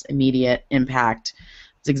fabulous. Immediate impact.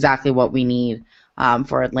 It's exactly what we need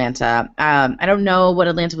for Atlanta. I don't know what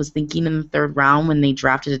Atlanta was thinking in the 3rd round when they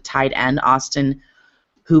drafted a tight end, Austin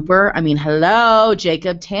Hooper. I mean, hello,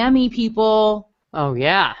 Jacob Tammy, people. Oh,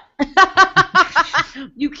 yeah.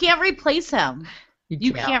 You can't replace him.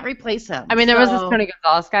 You can't. can't replace him. I mean, there was this So, Tony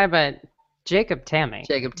Gonzalez guy, but Jacob Tammy.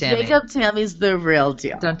 Jacob Tammy. Jacob Tammy's the real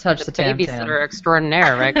deal. Don't touch The the Tam Tam. babysitter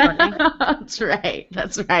extraordinaire, right, Courtney? That's right.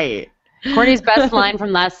 That's right. Courtney's best line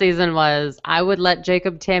from last season was, I would let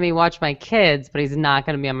Jacob Tammy watch my kids, but he's not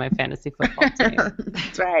going to be on my fantasy football team.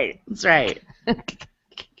 That's right. That's right.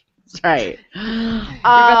 That's right. Your best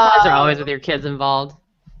lines are always with your kids involved.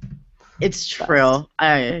 It's true.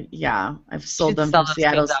 I've sold Should them sell to those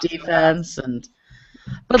Seattle's kids out. defense,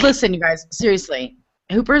 but listen, you guys, seriously,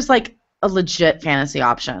 Hooper's like a legit fantasy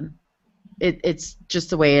option. It's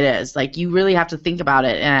just the way it is. Like, you really have to think about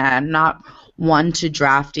it, and I'm not one to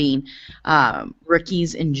drafting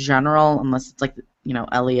rookies in general, unless it's like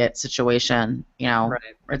Elliott situation, Right.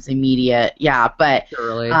 where it's immediate. Yeah, but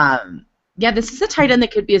Surely. this is a tight end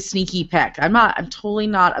that could be a sneaky pick. I'm totally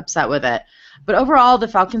not upset with it. But overall, the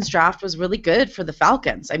Falcons draft was really good for the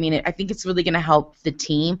Falcons. I mean, I think it's really going to help the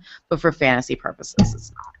team, but for fantasy purposes,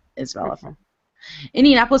 it's not as relevant.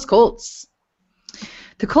 Indianapolis Colts.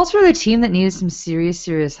 The Colts were the team that needed some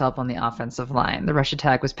serious help on the offensive line. The rush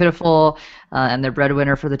attack was pitiful, and their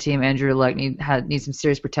breadwinner for the team, Andrew Luck, needs some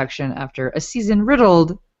serious protection after a season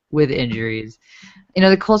riddled with injuries.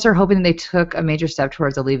 The Colts are hoping they took a major step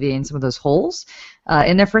towards alleviating some of those holes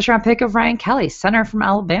in their first-round pick of Ryan Kelly, center from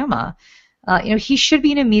Alabama. He should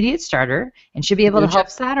be an immediate starter and should be able to help.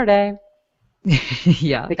 Jeff Saturday.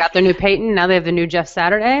 Yeah. They got their new Peyton. Now they have the new Jeff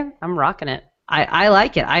Saturday. I'm rocking it. I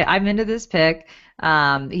like it. I'm into this pick. He's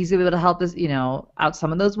going to be able to help us, out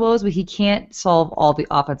some of those woes, but he can't solve all the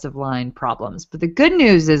offensive line problems. But the good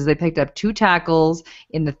news is they picked up 2 tackles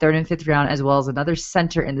in the 3rd and 5th round, as well as another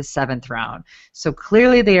center in the 7th round. So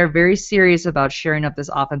clearly they are very serious about sharing up this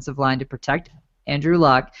offensive line to protect Andrew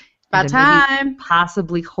Luck. About time.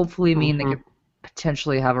 Possibly, hopefully mean they could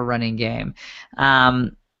potentially have a running game.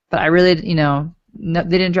 But I really, they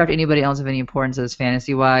didn't draft anybody else of any importance as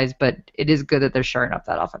fantasy-wise, but it is good that they're shoring up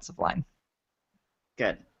that offensive line.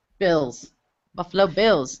 Good. Bills. Buffalo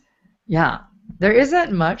Bills. Yeah. There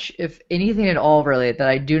isn't much, if anything at all, really, that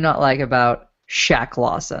I do not like about Shaq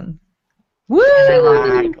Lawson. Woo! I love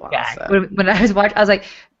Shaq. When I was watching, I was like,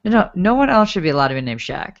 no one else should be allowed to be named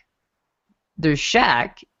Shaq. There's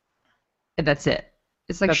Shaq, and that's it.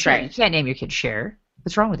 It's like That's Cher. right. You can't name your kid Cher.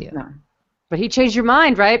 What's wrong with you? No. But he changed your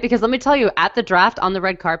mind, right? Because let me tell you, at the draft on the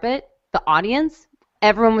red carpet, the audience,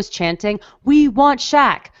 everyone was chanting, "We want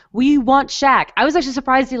Shaq. We want Shaq." I was actually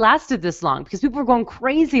surprised he lasted this long because people were going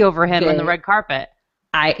crazy over him on the red carpet.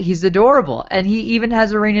 He's adorable, and he even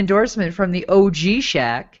has a ring endorsement from the OG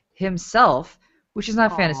Shaq himself, which is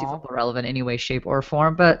not fantasy football relevant in any way, shape, or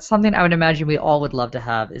form, but something I would imagine we all would love to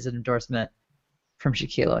have is an endorsement from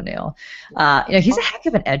Shaquille O'Neal. He's a heck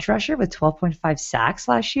of an edge rusher with 12.5 sacks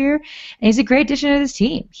last year, and he's a great addition to this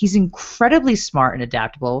team. He's incredibly smart and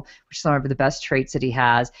adaptable, which is some of the best traits that he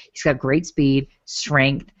has. He's got great speed,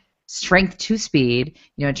 strength to speed,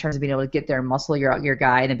 in terms of being able to get there and muscle your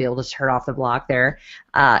guy and then be able to turn off the block there.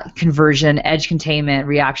 Conversion, edge containment,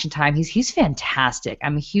 reaction time. He's fantastic.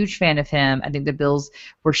 I'm a huge fan of him. I think the Bills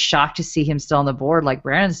were shocked to see him still on the board, like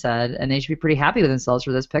Brandon said, and they should be pretty happy with themselves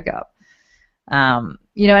for this pickup. In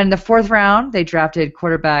the 4th round, they drafted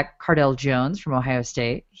quarterback Cardell Jones from Ohio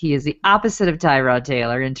State. He is the opposite of Tyrod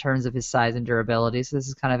Taylor in terms of his size and durability, so this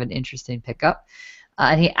is kind of an interesting pickup.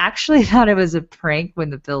 And he actually thought it was a prank when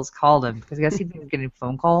the Bills called him, because I guess he'd been getting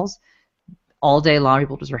phone calls all day long.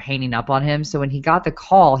 People just were hanging up on him. So when he got the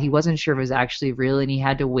call, he wasn't sure if it was actually real, and he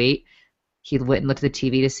had to wait. He went and looked at the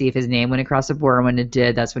TV to see if his name went across the board, and when it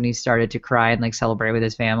did, that's when he started to cry and celebrate with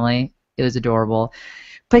his family. It was adorable.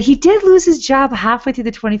 But he did lose his job halfway through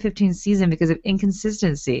the 2015 season because of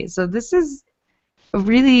inconsistency. So this is a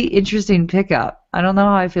really interesting pickup. I don't know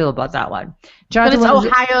how I feel about that one. But it's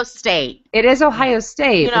Ohio State. It is Ohio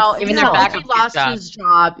State. Even their backup lost his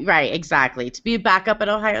job. Right, exactly. To be a backup at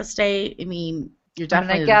Ohio State, you're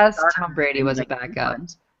definitely. I guess Tom Brady was a backup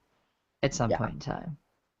at some point in time.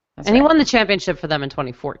 He won the championship for them in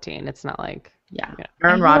 2014. It's not like. Yeah.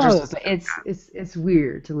 Aaron Rodgers. It's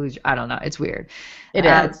weird to lose. I don't know. It's weird. It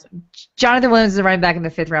is. Jonathan Williams is a running back in the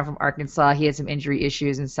 5th round from Arkansas. He had some injury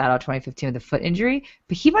issues and sat out 2015 with a foot injury,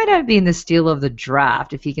 but he might not be in the steal of the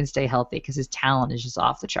draft if he can stay healthy because his talent is just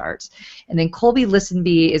off the charts. And then Colby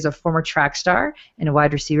Listenby is a former track star and a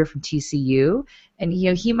wide receiver from TCU, and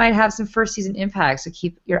he might have some first season impact, so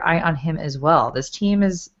keep your eye on him as well. This team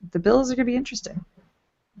the Bills are going to be interesting.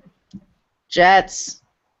 Jets.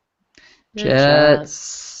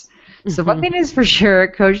 So one thing is for sure,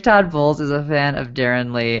 Coach Todd Bowles is a fan of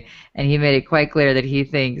Darren Lee, and he made it quite clear that he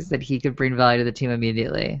thinks that he could bring value to the team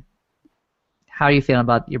immediately. How are you feeling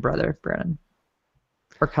about your brother, Brandon?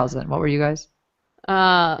 Or cousin? What were you guys?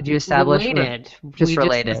 Did you establish? Related. Just we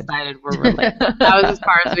related. Just decided we're related. That was as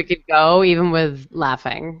far as we could go, even with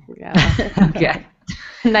laughing. Yeah. Okay.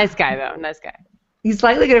 Nice guy, though. Nice guy. He's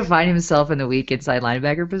likely going to find himself in the weak inside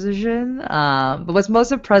linebacker position. But what's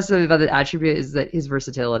most impressive about the attribute is that his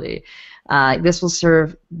versatility. This will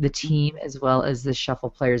serve the team as well as the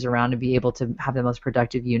shuffle players around to be able to have the most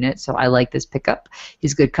productive unit. So I like this pickup.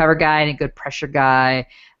 He's a good cover guy and a good pressure guy.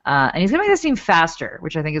 And he's going to make this team faster,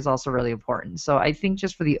 which I think is also really important. So I think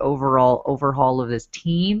just for the overall overhaul of this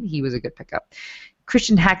team, he was a good pickup.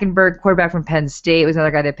 Christian Hackenberg, quarterback from Penn State, was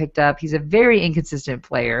another guy they picked up. He's a very inconsistent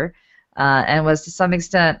player. And was to some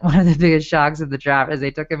extent one of the biggest shocks of the draft as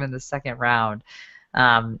they took him in the 2nd round.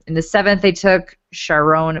 In the 7th, they took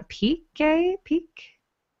Sharon Peake? I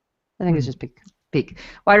think it's just Peake. peak.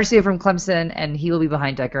 Wide receiver from Clemson, and he will be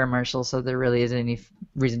behind Decker and Marshall, so there really isn't any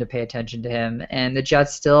reason to pay attention to him. And the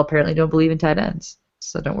Jets still apparently don't believe in tight ends,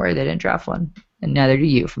 so don't worry, they didn't draft one. And neither do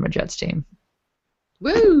you from a Jets team.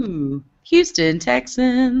 Woo! Houston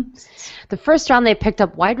Texans. The first round, they picked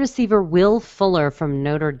up wide receiver Will Fuller from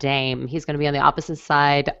Notre Dame. He's going to be on the opposite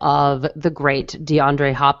side of the great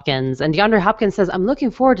DeAndre Hopkins. And DeAndre Hopkins says, I'm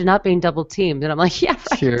looking forward to not being double teamed. And I'm like, yeah,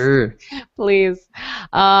 right. Sure. Please.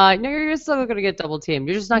 No, you're still going to get double teamed.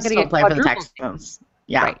 You're just not going to get play for the quadruple Texans.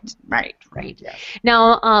 Yeah, right. Yeah.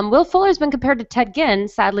 Now, Will Fuller's been compared to Ted Ginn.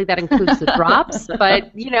 Sadly, that includes the drops.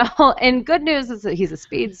 But, and good news is that he's a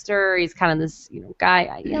speedster. He's kind of this,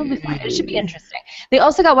 guy. He'll be fine. It should be interesting. They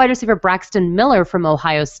also got wide receiver Braxton Miller from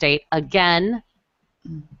Ohio State. Again,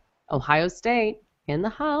 Ohio State in the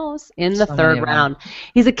house in the third round.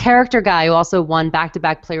 He's a character guy who also won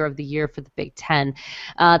back-to-back Player of the Year for the Big Ten.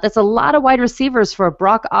 That's a lot of wide receivers for a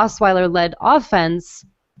Brock Osweiler-led offense.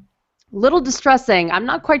 Little distressing. I'm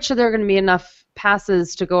not quite sure there are going to be enough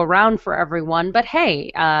passes to go around for everyone, but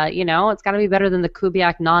hey, it's got to be better than the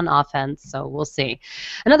Kubiak non-offense, so we'll see.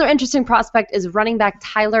 Another interesting prospect is running back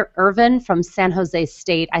Tyler Ervin from San Jose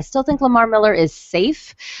State. I still think Lamar Miller is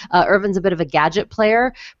safe. Ervin's a bit of a gadget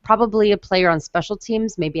player, probably a player on special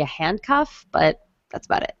teams, maybe a handcuff, but that's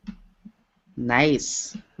about it.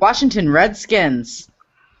 Nice. Washington Redskins.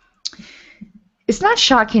 It's not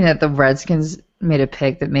shocking that the Redskins made a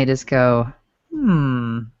pick that made us go,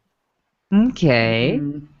 okay.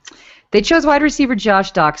 They chose wide receiver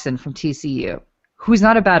Josh Doxson from TCU, who's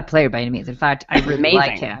not a bad player by any means. In fact, I really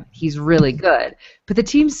like him. He's really good. But the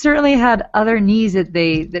team certainly had other needs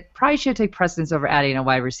that probably should take precedence over adding a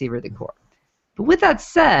wide receiver to the core. But with that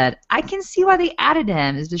said, I can see why they added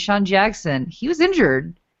him as Deshaun Jackson. He was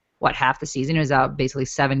injured, half the season. He was out basically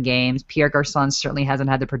 7 games. Pierre Garçon certainly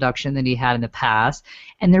hasn't had the production that he had in the past,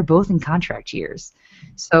 and they're both in contract years.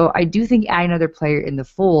 So I do think adding another player in the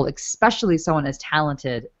fold, especially someone as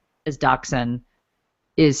talented as Doxson,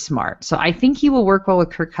 is smart. So I think he will work well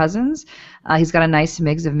with Kirk Cousins. He's got a nice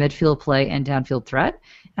mix of midfield play and downfield threat.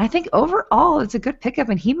 And I think overall it's a good pickup,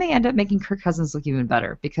 and he may end up making Kirk Cousins look even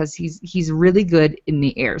better because he's really good in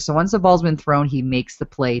the air. So once the ball's been thrown, he makes the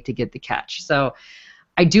play to get the catch. So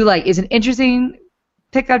I do it's an interesting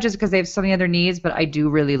pickup just because they have so many other needs, but I do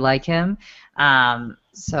really like him.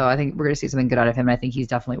 So I think we're going to see something good out of him, and I think he's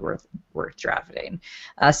definitely worth drafting.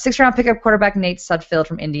 6th-round pickup quarterback Nate Sudfeld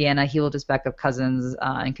from Indiana. He will just back up Cousins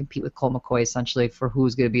and compete with Colt McCoy essentially for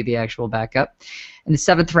who's going to be the actual backup. In the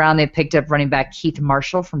 7th round, they picked up running back Keith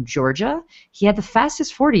Marshall from Georgia. He had the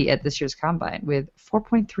fastest 40 at this year's combine with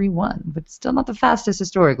 4.31, but still not the fastest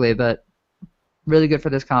historically, but really good for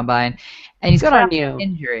this combine. And he's got an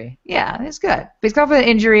injury. Yeah, it's good. But he's got an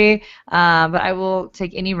injury, but I will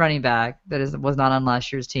take any running back that was not on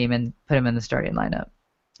last year's team and put him in the starting lineup.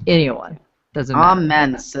 Anyone. Doesn't matter.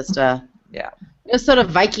 Amen, sister. Yeah. Minnesota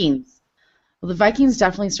Vikings. Well, the Vikings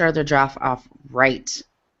definitely started their draft off right.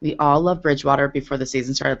 We all loved Bridgewater before the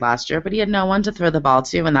season started last year, but he had no one to throw the ball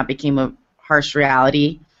to, and that became a harsh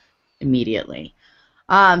reality immediately.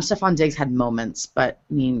 Stephon Diggs had moments, but,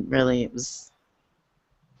 really, it was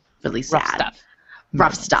really sad.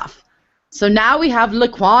 Rough stuff. So now we have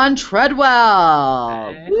Laquan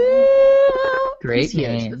Treadwell. Woo! Great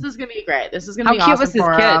name. This is going to be great. This is going to be awesome. How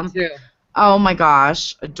cute was his kid, too? Oh, my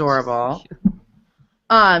gosh. Adorable.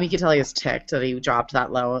 You could tell he was ticked that he dropped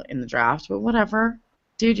that low in the draft, but whatever.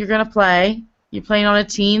 Dude, you're going to play. You're playing on a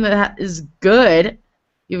team that is good.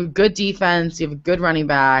 You have a good defense. You have a good running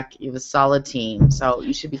back. You have a solid team. So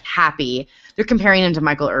you should be happy. They're comparing him to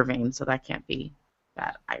Michael Irvin, so that can't be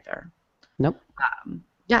bad either. Nope.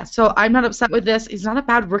 So I'm not upset with this. He's not a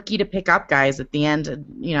bad rookie to pick up, guys. At the end,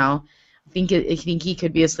 I think he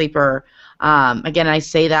could be a sleeper. Again, I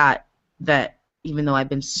say that even though I've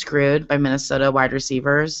been screwed by Minnesota wide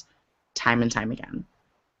receivers time and time again.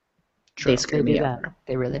 True. They screw me over.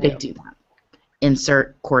 They really do that.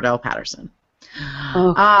 Insert Cordell Patterson.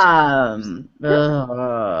 Oh.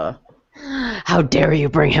 How dare you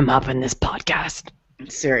bring him up in this podcast?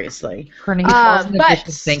 Seriously. Courtney, he falls in the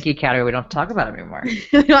vicious thank category. We don't have to talk about it anymore. We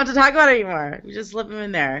don't have to talk about it anymore. We just slip him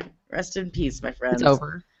in there. Rest in peace, my friends. It's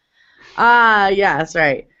over. Yeah, that's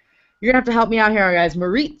right. You're going to have to help me out here, guys.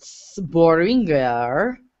 Moritz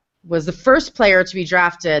Böhringer was the first player to be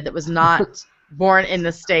drafted that was not born in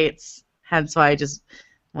the States. Hence why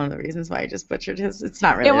one of the reasons why I just butchered his. It's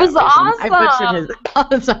not really. It was awesome. I butchered his all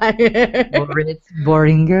the time. Moritz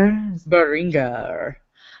Böhringer.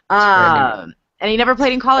 And he never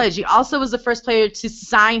played in college. He also was the first player to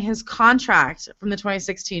sign his contract from the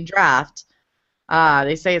 2016 draft.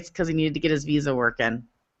 They say it's because he needed to get his visa working,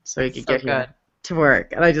 so he could get here. to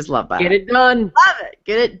work, and I just love that. Get it done. Love it.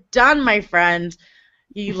 Get it done, my friend.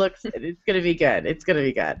 He looks. It's gonna be good. It's gonna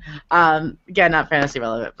be good. Again, not fantasy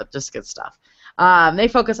relevant, but just good stuff. They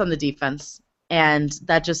focus on the defense, and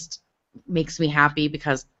that just makes me happy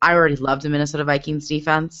because I already loved the Minnesota Vikings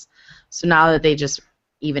defense. So now that they just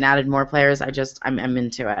even added more players, I'm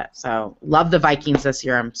into it. So love the Vikings this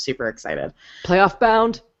year. I'm super excited. Playoff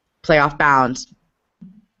bound. Playoff bound.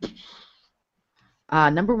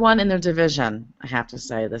 Number one in their division, I have to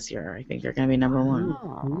say, this year. I think they're going to be number one.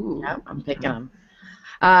 Oh. Yep, I'm picking them.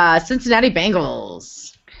 Cincinnati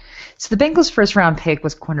Bengals. So the Bengals' first-round pick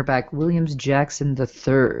was cornerback Williams Jackson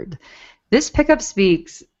III. This pickup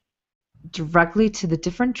speaks directly to the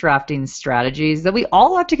different drafting strategies that we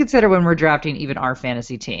all have to consider when we're drafting even our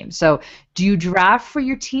fantasy team. So do you draft for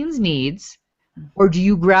your team's needs, or do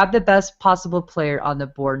you grab the best possible player on the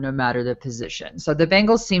board no matter the position? So the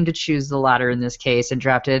Bengals seem to choose the latter in this case and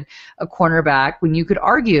drafted a cornerback when you could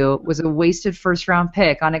argue was a wasted first-round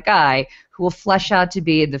pick on a guy who will flesh out to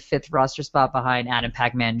be in the fifth roster spot behind Adam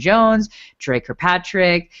Pac-Man Jones, Drake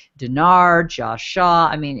Kirkpatrick, Denard, Josh Shaw,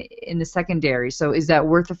 in the secondary. So is that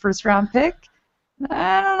worth a first-round pick?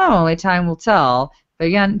 I don't know. Only time will tell. But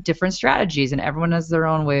again, different strategies, and everyone has their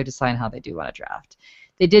own way of deciding how they do want to draft.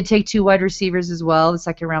 They did take 2 wide receivers as well. The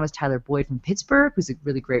second round was Tyler Boyd from Pittsburgh, who's a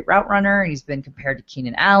really great route runner, and he's been compared to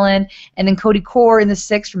Keenan Allen. And then Cody Core in the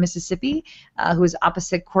 6th from Mississippi, who is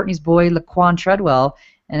opposite Courtney's boy, Laquan Treadwell,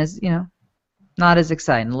 and is, not as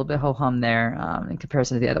exciting. A little bit ho-hum there in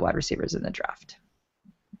comparison to the other wide receivers in the draft.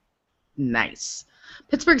 Nice.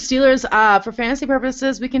 Pittsburgh Steelers, for fantasy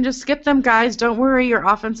purposes, we can just skip them, guys. Don't worry, your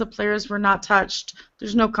offensive players were not touched.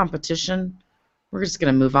 There's no competition. We're just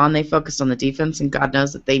going to move on. They focused on the defense, and God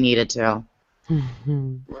knows that they needed to.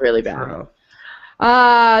 Really bad.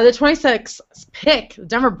 The 26th pick, the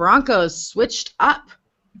Denver Broncos switched up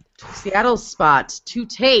to Seattle's spot to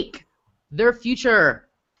take their future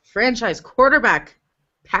franchise quarterback,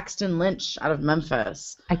 Paxton Lynch, out of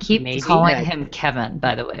Memphis. I keep calling him Kevin,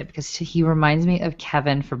 by the way, because he reminds me of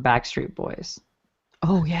Kevin from Backstreet Boys.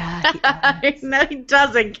 Oh, yeah. No, he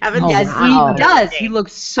doesn't. Kevin. Yes, wow. he does. He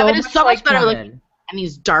looks so Kevin much is so like much better Kevin. looking, and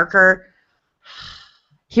he's darker.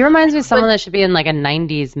 He reminds me of someone that should be in like a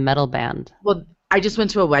 90s metal band. Well, I just went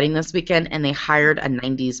to a wedding this weekend, and they hired a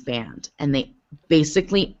 90s band, and they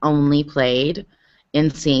basically only played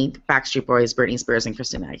NSYNC, Backstreet Boys, Britney Spears, and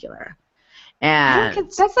Christina Aguilera. And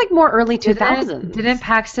That's like more early 2000s. Didn't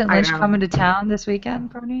Paxton Lynch come into town this weekend,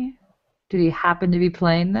 Bernie? Did he happen to be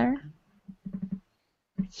playing there?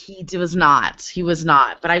 he was not. He was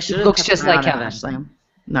not. But I should have. Looks just like Kevin. Ashley.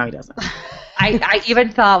 No, he doesn't. I even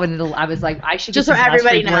thought I was like, I should just get so some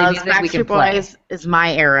everybody Backstreet Boy knows, music we can Backstreet play. Boys is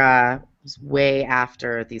my era. It was way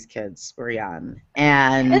after these kids were young,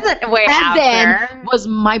 and Is it way Kevin after? was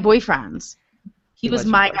my boyfriend. He was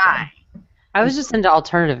your my boyfriend. guy. I was just into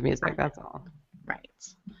alternative music, that's all. Right.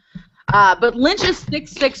 But Lynch is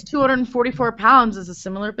 6'6", 244 pounds, is a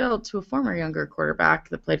similar build to a former younger quarterback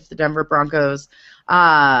that played for the Denver Broncos.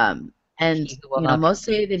 And most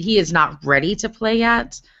say that he is not ready to play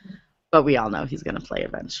yet, but we all know he's going to play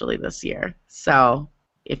eventually this year. So,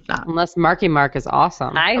 if not. Unless Marky Mark is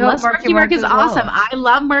awesome. Unless Marky Mark is awesome. I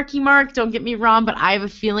love Marky Mark, don't get me wrong, but I have a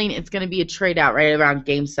feeling it's going to be a trade-out right around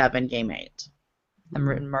Game 7, Game 8. I'm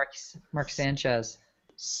written Mark Sanchez.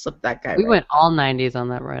 Slip that guy. We right. went all 90s on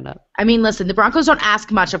that write-up. I mean, listen, the Broncos don't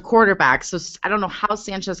ask much of quarterbacks, so I don't know how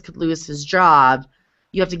Sanchez could lose his job.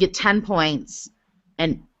 You have to get 10 points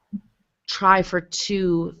and try for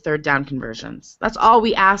 2 third-down conversions. That's all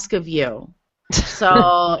we ask of you.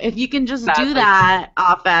 So if you can just do that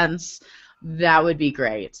offense, that would be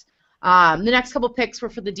great. The next couple picks were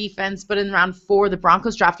for the defense, but in round 4, the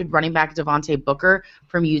Broncos drafted running back Devontae Booker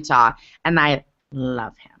from Utah, and I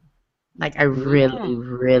love him. Like, I really,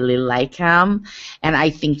 really like him, and I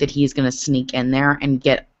think that he's going to sneak in there and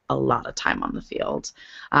get a lot of time on the field.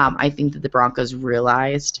 I think that the Broncos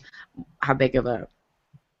realized how big of a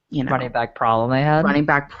running back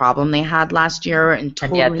problem they had last year, and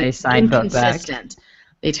totally yet they signed inconsistent.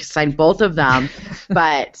 They signed both of them,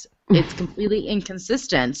 but it's completely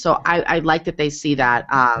inconsistent. So I like that they see that.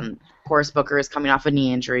 Forrest Booker is coming off a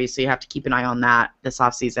knee injury, so you have to keep an eye on that this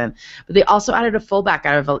offseason. But they also added a fullback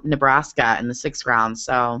out of Nebraska in the 6th round,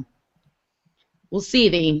 so we'll see.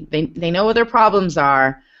 They know what their problems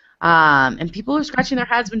are. And people are scratching their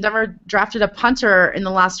heads when Denver drafted a punter in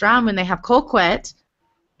the last round when they have Colquitt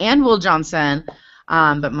and Will Johnson.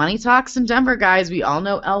 But money talks in Denver, guys. We all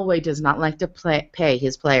know Elway does not like to pay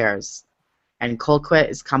his players. And Colquitt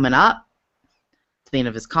is coming up to the end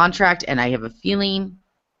of his contract, and I have a feeling...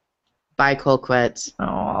 By Colquitt.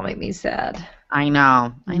 Oh, make me sad. I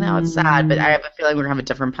know, it's sad, but I have a feeling we're going to have a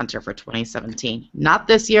different punter for 2017. Not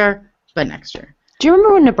this year, but next year. Do you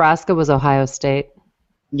remember when Nebraska was Ohio State?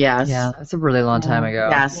 Yes. Yeah, that's a really long time ago.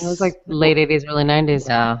 Yes. It was like late 80s, early 90s.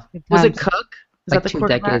 Yeah. Was it Cook? Was Like that the 2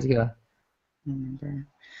 quarterback? decades ago. I remember.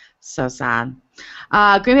 So sad.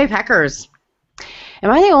 Green Bay Packers.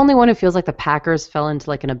 Am I the only one who feels like the Packers fell into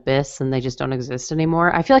like an abyss and they just don't exist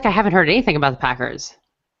anymore? I feel like I haven't heard anything about the Packers.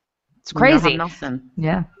 It's crazy. Nelson.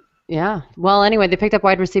 Yeah. Yeah. Well, anyway, they picked up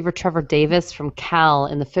wide receiver Trevor Davis from Cal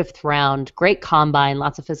in the 5th round. Great combine,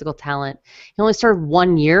 lots of physical talent. He only started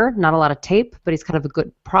 1 year, not a lot of tape, but he's kind of a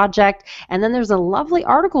good project. And then there's a lovely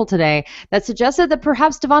article today that suggested that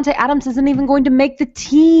perhaps Devontae Adams isn't even going to make the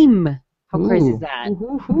team. How crazy is that?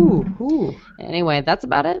 Anyway, that's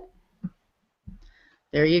about it.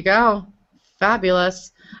 There you go.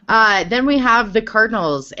 Fabulous. Then we have the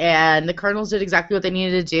Cardinals, and the Cardinals did exactly what they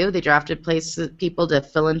needed to do. They drafted people to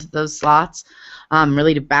fill into those slots,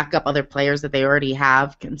 really to back up other players that they already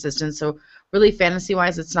have consistent. So really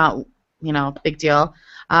fantasy-wise, it's not, big deal.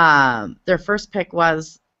 Their first pick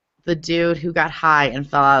was the dude who got high and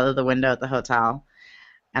fell out of the window at the hotel.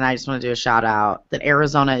 And I just want to do a shout-out that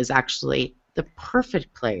Arizona is actually the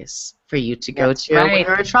perfect place for you to go to when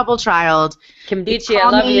you're a trouble child. Kim Dichi, I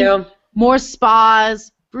love you. More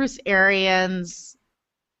spas, Bruce Arians,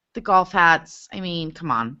 the golf hats. I mean,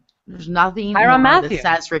 come on. There's nothing more that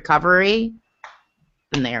says recovery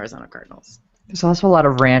than the Arizona Cardinals. There's also a lot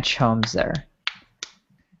of ranch homes there.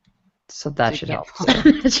 So that should help.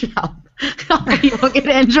 That should help. He won't get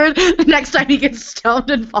injured the next time he gets stoned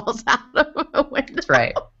and falls out of a window. That's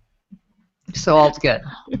right. So all's good.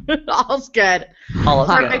 All's good. All is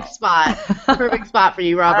Perfect spot. Perfect spot for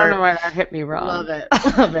you, Robert. I don't know why that hit me wrong. Love it.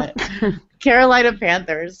 Love it. Carolina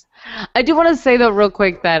Panthers. I do want to say, though, real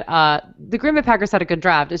quick, that the Green Bay Packers had a good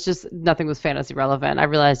draft. It's just nothing was fantasy relevant. I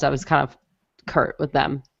realized I was kind of curt with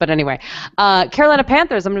them. But anyway, Carolina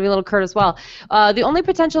Panthers, I'm going to be a little curt as well. The only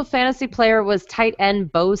potential fantasy player was tight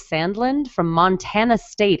end Bo Sandland from Montana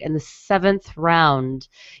State in the 7th round.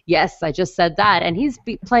 Yes, I just said that. And he's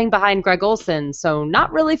playing behind Greg Olsen, so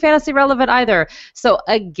not really fantasy relevant either. So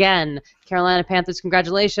again, Carolina Panthers,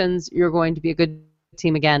 congratulations. You're going to be a good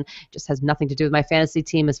team again. Just has nothing to do with my fantasy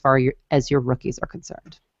team as far as your rookies are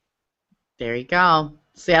concerned. There you go.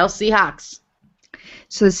 Seattle Seahawks.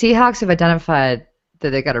 So the Seahawks have identified that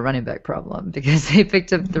they got a running back problem because they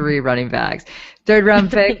picked up 3 running backs. 3rd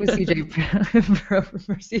round pick was CJ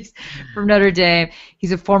from Notre Dame.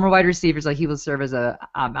 He's a former wide receiver, so he will serve as a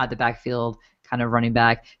at the backfield kind of running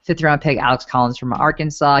back. 5th round pick Alex Collins from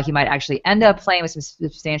Arkansas. He might actually end up playing with some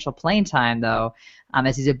substantial playing time though,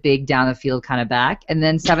 as he's a big down the field kind of back. And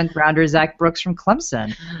then 7th rounder Zach Brooks from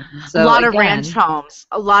Clemson. So a lot of ranch homes.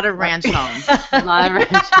 A lot of ranch homes. A lot of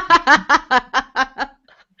ranch.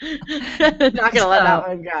 Not gonna let that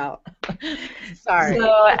one go. Sorry.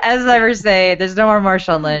 So as I was saying, there's no more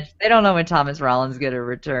Marshawn Lynch. They don't know when Thomas Rollins is going to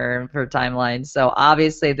return for timelines. So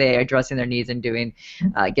obviously they are addressing their needs and getting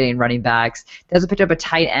running backs. They also picked up a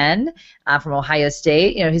tight end from Ohio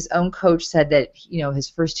State. His own coach said that his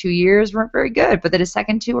first 2 years weren't very good, but that his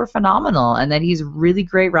second 2 were phenomenal, and that he's a really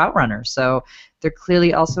great route runner. So they're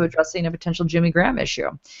clearly also addressing a potential Jimmy Graham issue.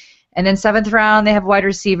 And then 7th round, they have wide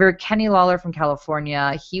receiver Kenny Lawler from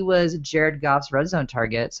California. He was Jared Goff's red zone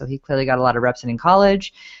target, so he clearly got a lot of reps in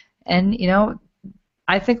college. And,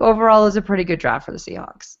 I think overall it was a pretty good draft for the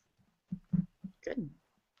Seahawks. Good.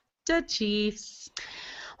 The Chiefs.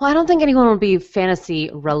 Well, I don't think anyone will be fantasy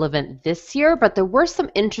relevant this year, but there were some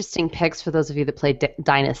interesting picks for those of you that played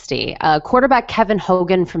Dynasty. Quarterback Kevin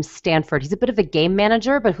Hogan from Stanford. He's a bit of a game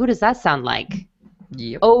manager, but who does that sound like?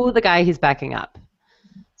 Yep. Oh, the guy he's backing up.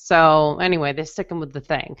 So anyway, they're sticking with the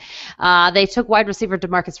thing. They took wide receiver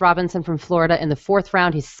Demarcus Robinson from Florida in the 4th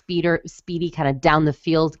round. He's speedy, kind of down the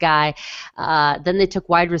field guy. Then they took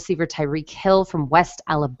wide receiver Tyreek Hill from West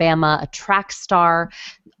Alabama, a track star.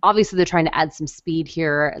 Obviously, they're trying to add some speed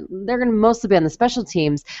here. They're going to mostly be on the special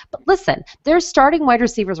teams. But listen, their starting wide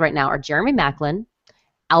receivers right now are Jeremy Maclin,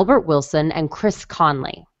 Albert Wilson, and Chris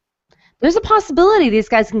Conley. There's a possibility these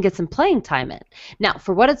guys can get some playing time in. Now,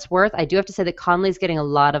 for what it's worth, I do have to say that Conley's getting a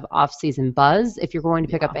lot of off-season buzz. If you're going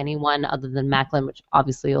to pick up anyone other than Maclin, which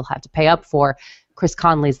obviously you'll have to pay up for, Chris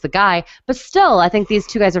Conley's the guy. But still, I think these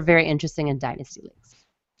 2 guys are very interesting in dynasty leagues.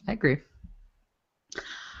 I agree.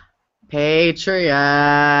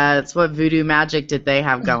 Patriots. What voodoo magic did they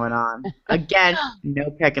have going on? Again,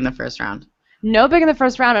 no pick in the 1st round. No pick in the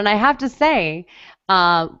 1st round, and I have to say,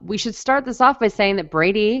 we should start this off by saying that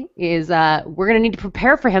Brady is, we're going to need to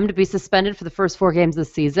prepare for him to be suspended for the first 4 games of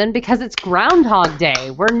the season because it's Groundhog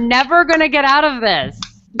Day. We're never going to get out of this.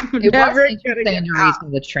 It Never was gonna interesting get to out. read some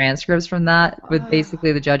of the transcripts from that, with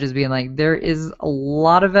basically the judges being like, there is a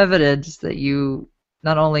lot of evidence that you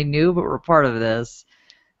not only knew but were part of this.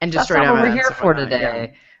 And That's destroyed not what we're evidence here and for whatnot,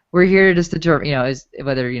 today. We're here just to determine, is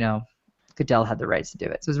whether, Goodell had the rights to do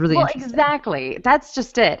it. So it was really Well, interesting. exactly. That's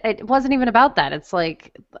just it. It wasn't even about that. It's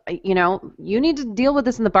like, you need to deal with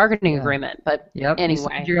this in the bargaining Yeah. agreement. But Yep. You anyway.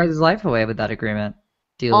 signed your guys' life away with that agreement.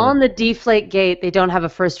 Deal On with it. the Deflategate, they don't have a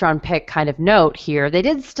first-round pick kind of note here. They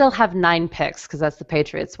did still have 9 picks because that's the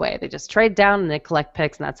Patriots way. They just trade down and they collect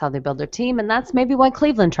picks, and that's how they build their team. And that's maybe why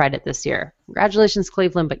Cleveland tried it this year. Congratulations,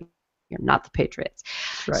 Cleveland, but you're not the Patriots.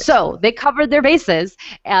 Right. So they covered their bases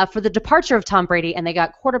for the departure of Tom Brady, and they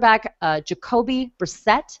got quarterback Jacoby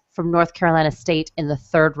Brissett from North Carolina State in the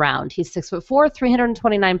 3rd round. He's 6'4",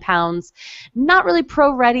 329 pounds. Not really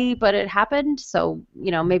pro-ready, but it happened. So,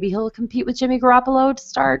 maybe he'll compete with Jimmy Garoppolo to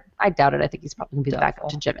start. I doubt it. I think he's probably going to be the backup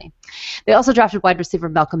to Jimmy. They also drafted wide receiver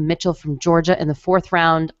Malcolm Mitchell from Georgia in the 4th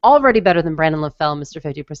round. Already better than Brandon LaFell, Mr.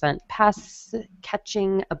 50% pass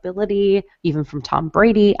catching ability, even from Tom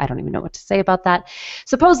Brady. I don't even know what to say about that.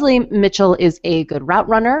 Supposedly, Mitchell is a good route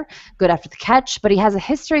runner, good after the catch, but he has a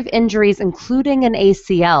history of injuries, including an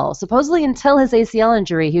ACL. Supposedly, until his ACL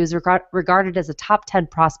injury, he was regarded as a top 10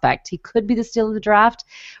 prospect. He could be the steal of the draft,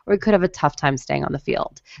 or he could have a tough time staying on the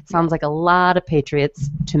field. Sounds like a lot of Patriots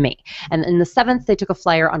to me. And in the 7th, they took a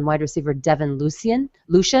flyer on wide receiver Devin Lucien,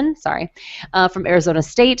 from Arizona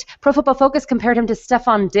State. Pro Football Focus compared him to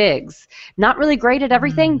Stephon Diggs. Not really great at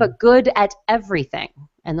everything, but good at everything.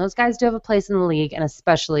 And those guys do have a place in the league, and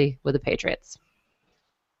especially with the Patriots.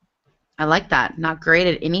 I like that. Not great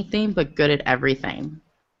at anything, but good at everything.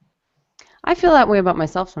 I feel that way about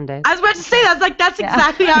myself some days. I was about to say, that's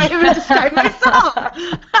exactly how I would describe myself.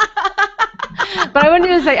 But I wouldn't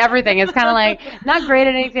even say everything. It's kind of like not great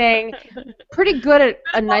at anything, pretty good at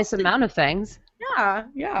a nice amount of things. Yeah.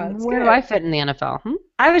 Where do I fit in the NFL?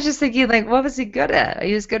 I was just thinking, what was he good at?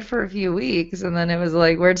 He was good for a few weeks, and then it was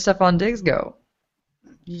like, where'd Stephon Diggs go?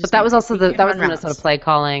 But that was also the Minnesota play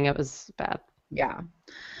calling. It was bad. Yeah.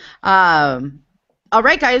 All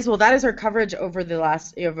right, guys. Well, that is our coverage over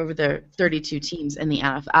the 32 teams in the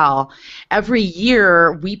NFL. Every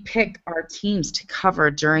year, we pick our teams to cover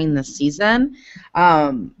during the season.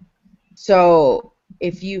 So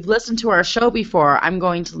if you've listened to our show before, I'm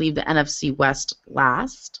going to leave the NFC West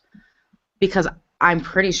last because I'm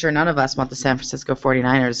pretty sure none of us want the San Francisco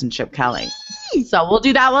 49ers and Chip Kelly. So we'll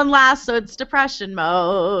do that one last, so it's depression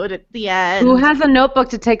mode at the end. Who has a notebook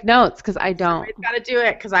to take notes? Because I don't. Somebody's got to do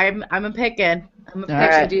it because I'm a picking. I'm a picking.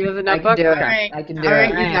 right. Do you have a I notebook? can do it. All right. I can do All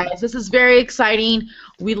right, it. you guys. This is very exciting.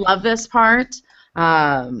 We love this part.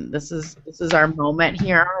 This is our moment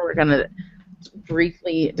here. We're gonna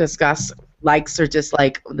briefly discuss likes or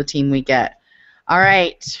dislike of the team we get. All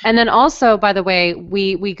right. And then also, by the way,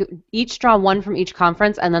 we each draw one from each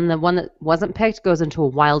conference, and then the one that wasn't picked goes into a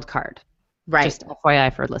wild card. Right. Just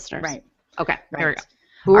FYI for listeners. Right. Okay. Right. Here we go.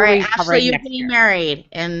 Who All are right, we Ashley, covering you're next getting year? married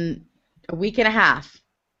in a week and a half.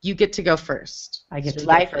 You get to go first. I get to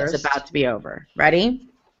go Life first. is about to be over. Ready?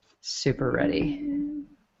 Super ready.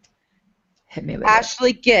 Hit me with it.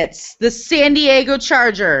 Ashley gets the San Diego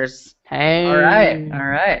Chargers. Hey. All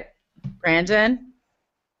right. Brandon?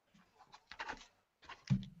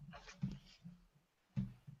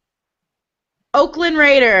 Oakland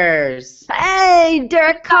Raiders. Hey,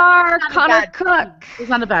 Derek Carr, Not a Connor bad Cook. There's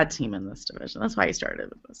not a bad team in this division. That's why you started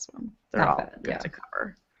with this one. They're Not all bad, good yeah. to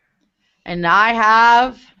cover. And I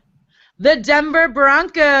have the Denver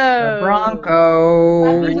Broncos. The That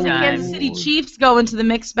Broncos. means the Kansas City Chiefs go into the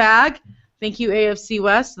mixed bag. Thank you, AFC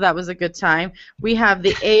West. That was a good time. We have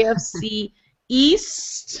the AFC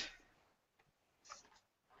East.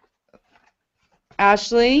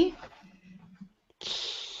 Ashley?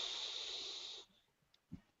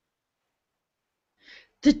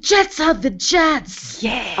 The Jets are the Jets.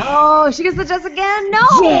 Yeah. Oh, she gets the Jets again? No.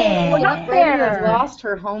 Yeah. We're not Brandon has there. lost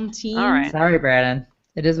her home team. All right. Sorry, Brandon.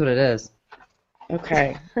 It is what it is.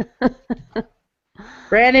 Okay.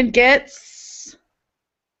 Brandon gets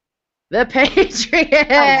the Patriots.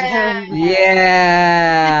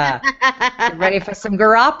 Yeah. Get ready for some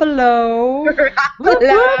Garoppolo.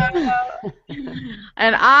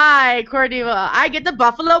 And I, Cordiva, I get the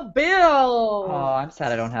Buffalo Bills. Oh, I'm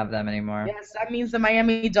sad I don't have them anymore. Yes, that means the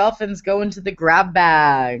Miami Dolphins go into the grab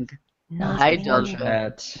bag. I told you.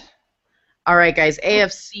 That. All right, guys,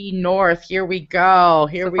 AFC North. Here we go.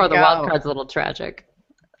 Here So we far, go. the wild card's a little tragic.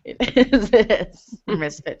 It is.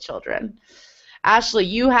 Misfit children. Ashley,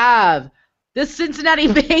 you have the Cincinnati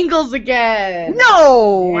Bengals again.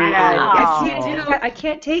 No. Wow. I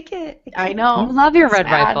can't take it. I know. You love your It's red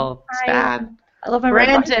bad. rifle. It's bad. I love my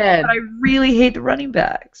running backs, Brandon. but I really hate the running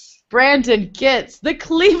backs. Brandon gets the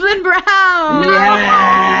Cleveland Browns.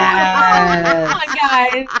 Yes. Come on,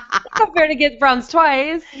 guys. It's not fair to get Browns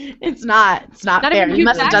twice. It's not. It's not Not fair. even You Hugh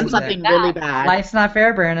must have done Jackson something did that. really bad. Life's not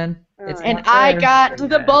fair, Brandon. It's Alright. And not I fair. got the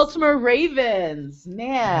Guys. Baltimore Ravens.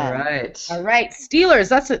 Man. All right. All right. Steelers.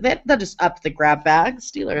 That just upped the grab bag.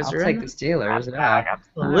 Steelers I'll are take in the Steelers. Yeah.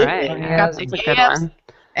 Absolutely. All right. Yeah, Got that's the a good one.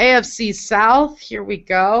 AFC South. Here we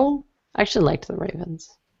go. I actually liked the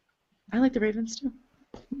Ravens. I like the Ravens too.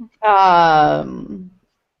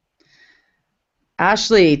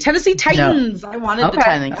 Ashley, Tennessee Titans. I wanted the Okay.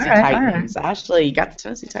 Tennessee All right, all Titans. Ashley, you got the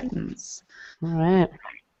Tennessee Titans. All right.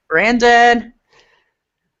 Brandon,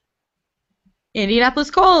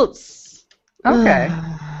 Indianapolis Colts. Okay.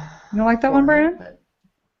 You don't like that one, Brandon?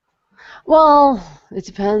 Well, it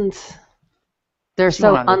depends. They're She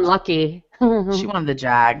so wanted it. unlucky. She wanted the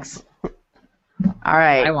Jags. All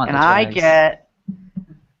right, I want and the I Jags. get.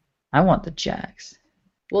 I want the Jags.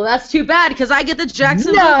 Well, that's too bad because I get the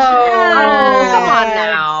Jacksonville. No! Jags. Come on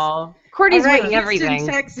now. Courtney's All right, winning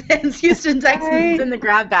everything. Houston Texans in the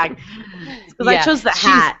grab bag. Because I Yeah, chose the she's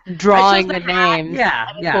hat. drawing I the chose the hat. names. Yeah,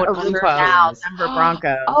 yeah. Quote, Broncos. now, Denver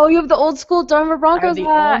Broncos. Oh, you have the old school Denver I have Broncos the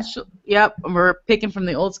hat. Yep, we're picking from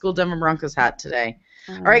the old school Denver Broncos hat today.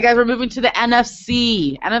 All right, guys, we're moving to the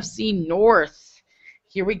NFC. NFC North.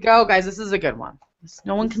 Here we go, guys. This is a good one.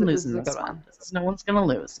 No one can lose in this one. No one's going to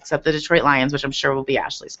lose except the Detroit Lions, which I'm sure will be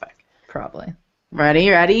Ashley's pick. Probably. Ready?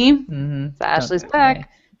 Mm-hmm. It's Ashley's pick.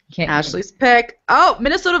 Ashley's pick. Oh,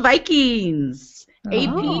 Minnesota Vikings. AP.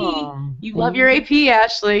 Oh. You love your AP,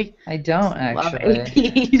 Ashley. I don't Love actually. AP.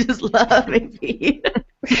 You just love AP.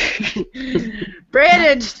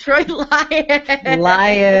 Brandon, Detroit Lions.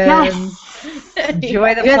 Lions.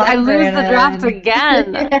 Enjoy the Good, fun, I lose the Brandon. draft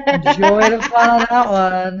again. Enjoy the fun on that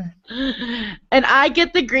one. And I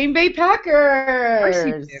get the Green Bay Packers. Of course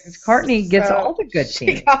you do, 'cause Courtney gets all the good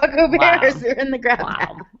teams. Chicago Wow. Bears. They're in the grab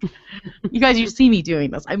Wow. bag. You guys, you see me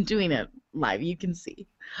doing this. I'm doing it live. You can see.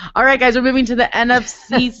 All right, guys, we're moving to the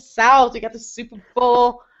NFC South. We got the Super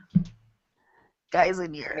Bowl. Guys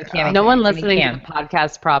in here. No one listening to the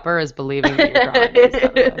podcast proper is believing that you're drawing this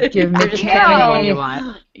stuff. Give me They're just Cam. telling you what you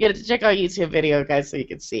want. You got to check out YouTube video, guys, so you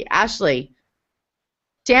can see. Ashley,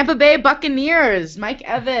 Tampa Bay Buccaneers, Mike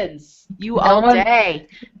Evans, you all one- day.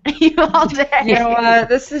 You all day. You know what?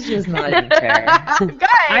 This is just not even fair. Guys,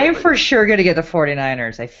 I am for sure going to get the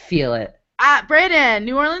 49ers. I feel it. Brandon,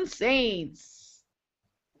 New Orleans Saints.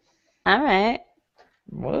 All right.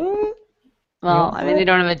 What? Well, Yeah. I mean, they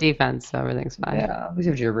don't have a defense, so everything's fine. Yeah, we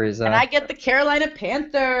have gibberish though. And I get the Carolina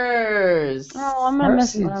Panthers. Oh, I'm gonna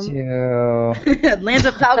miss Mercy them. too.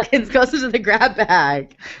 Atlanta Falcons goes into the grab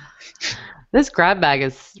bag. This grab bag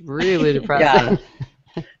is really depressing.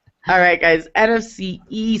 All right, guys. NFC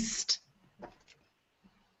East.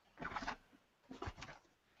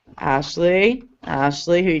 Ashley,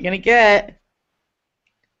 who are you gonna get?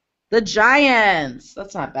 The Giants.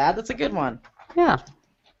 That's not bad. That's a good one. Yeah.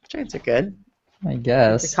 Giants are good. I To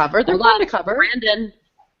guess. cover. They're Hold fun on. to cover. Brandon.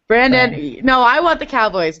 Brandon, no, I want the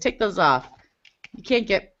Cowboys. Take those off. You can't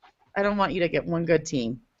get. I don't want you to get one good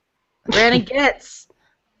team. Brandon gets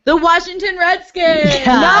the Washington Redskins.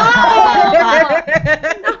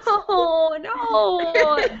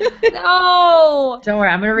 No. Don't worry,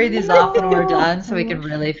 I'm going to read these off when we're done so we can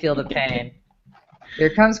really feel the pain. Here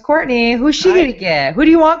comes Courtney. Who's she going to get? Who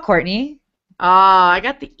do you want, Courtney? I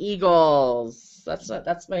got the Eagles.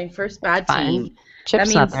 That's my first bad Fine. team. Chip's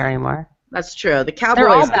That not means- there anymore. That's true. The Cowboys. They're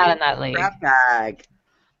all bad in that league. grab bag.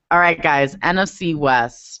 All right, guys. NFC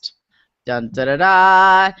West. Dun da da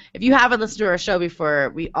da. If you haven't listened to our show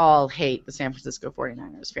before, we all hate the San Francisco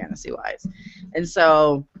 49ers fantasy-wise.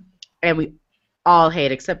 And we all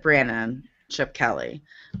hate, except Brandon, Chip Kelly.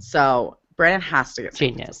 So Brandon has to get San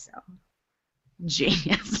Genius.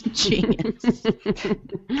 Francisco. Genius.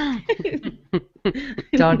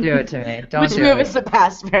 Don't do it to me. Don't Which do move it. is the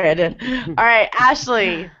best, Brandon? All right,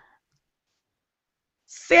 Ashley.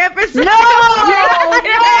 San Francisco. No!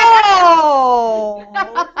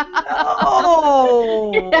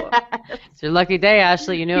 It's your lucky day,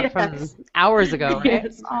 Ashley. You knew it from Yes. hours ago, right?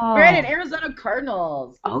 Yes. Oh. Brandon, Arizona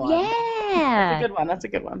Cardinals. Good Oh, one. That's yeah. a good one. That's a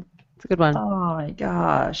good one. It's a good one. Oh my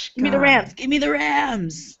gosh. Give me the God. Rams. Give me the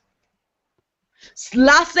Rams.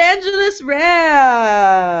 Los Angeles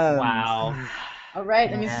Rams. Wow. All right.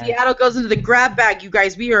 I mean, Yeah. Seattle goes into the grab bag. You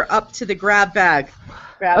guys, we are up to the grab bag.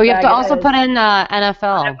 Grab Oh, you have bag to also is- put in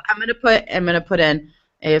NFL. I'm gonna put in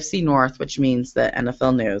AFC North, which means the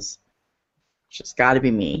NFL news. Just got to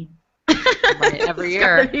be me. Right, every It's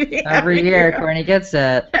gotta year. be me Every year, Courtney gets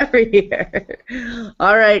it. Every year.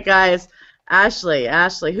 All right, guys. Ashley,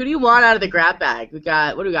 who do you want out of the grab bag?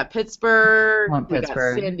 What do we got? Pittsburgh. I want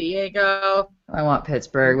Pittsburgh. We got San Diego. I want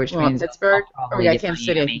Pittsburgh, which We want means Pittsburgh. I'll Or probably we got get Kansas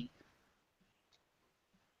Miami. City.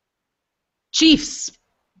 Chiefs.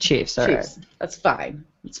 Chiefs, all right. Chiefs. That's fine.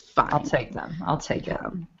 It's fine. I'll take them. I'll take it.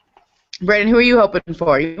 Brandon, who are you hoping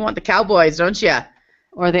for? You want the Cowboys, don't you?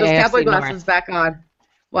 Or the Those AFC Cowboy North. glasses back on.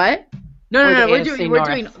 What? No. Or the We're AFC doing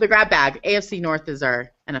North. the grab bag. AFC North is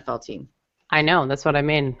our NFL team. I know, that's what I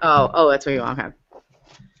mean. Oh, that's what you want. Okay.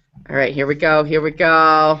 All right, here we go.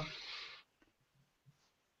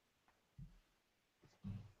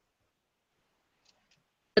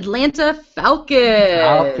 Atlanta Falcons.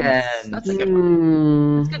 That's a good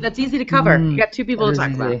one. That's good. That's easy to cover. You got two people to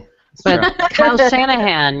talk about. But Kyle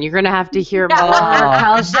Shanahan, you're going to have to hear more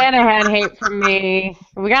Kyle Shanahan hate from me.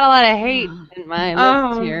 We got a lot of hate in my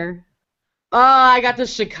list here. Oh, I got the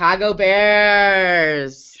Chicago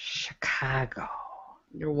Bears. Chicago.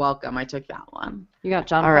 You're welcome. I took that one. You got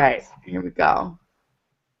John. All right, here we go.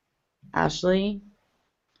 Ashley.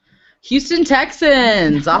 Houston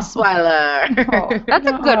Texans. Osweiler. That's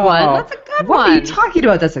a good one. That's a good What one. are you talking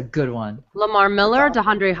about? That's a good one. Lamar Miller,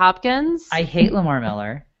 DeAndre Hopkins. I hate Lamar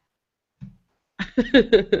Miller.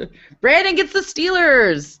 Brandon gets the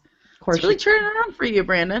Steelers. Of course. It's really turning around for you,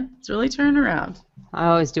 Brandon. It's really turning around. I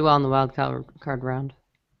always do well in the wild card round.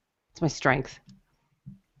 It's my strength.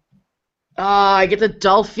 Oh, I get the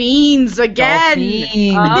Dolphins again.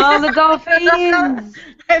 Dolphins. Oh, the Dolphins!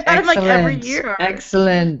 I've had them like every year.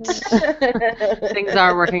 Excellent. Things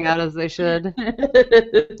are working out as they should.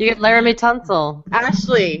 You get Laramie Tunsil.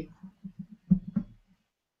 Ashley.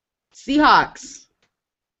 Seahawks.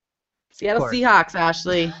 Seattle course. Seahawks,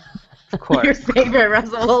 Ashley. Of course. Your favorite,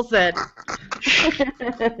 Russell Wilson.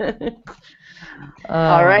 Oh,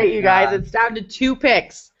 All right, you guys, God. it's down to 2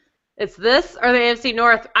 picks. It's this or the AFC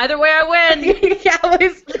North. Either way, I win.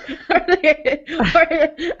 Cowboys or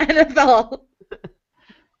NFL.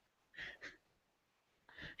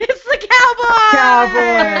 It's the Cowboys!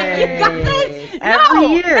 Cowboys! You guys! Every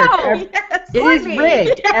year. No! It is Courtney.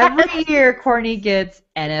 rigged. Every year, Courtney gets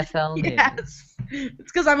NFL news. Yes.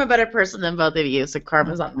 It's because I'm a better person than both of you, so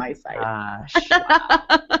karma's on my side. Gosh,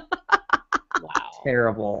 Wow.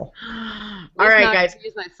 terrible. All right, guys.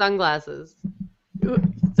 Use my sunglasses.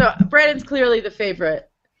 So Brandon's clearly the favorite.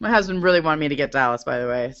 My husband really wanted me to get Dallas, by the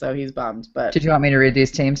way, so he's bummed. But Did you want me to read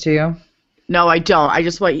these teams to you? no, I don't. I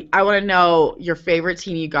want to know your favorite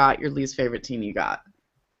team you got, your least favorite team you got.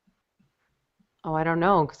 Oh, I don't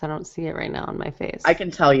know because I don't see it right now on my face. I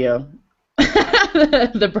can tell you.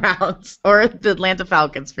 The Browns or the Atlanta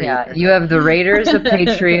Falcons for Yeah, you. you have the Raiders, the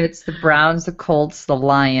Patriots, the Browns, the Colts, the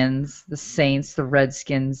Lions, the Saints, the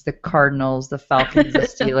Redskins, the Cardinals, the Falcons, the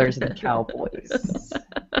Steelers, and the Cowboys.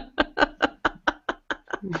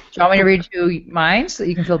 Do you want me to read you mine so that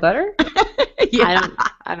you can feel better? Yeah.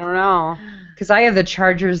 I don't know. Because I have the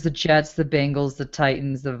Chargers, the Jets, the Bengals, the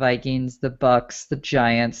Titans, the Vikings, the Bucks, the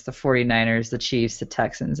Giants, the 49ers, the Chiefs, the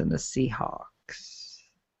Texans, and the Seahawks.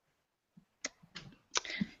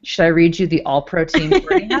 Should I read you the all-pro team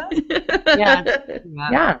Courtney has? Yeah.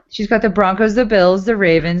 Yeah. She's got the Broncos, the Bills, the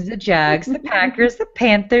Ravens, the Jags, the Packers, the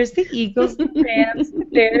Panthers, the Eagles, the Rams, the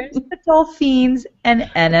Bears, the Dolphins, and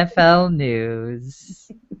NFL news.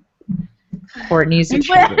 Courtney's a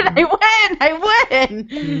champion. I win.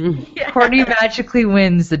 Mm. Courtney magically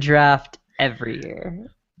wins the draft every year.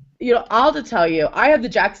 You know, I'll have to tell you, I have the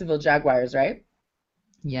Jacksonville Jaguars, right?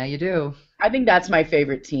 Yeah, you do. I think that's my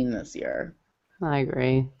favorite team this year. I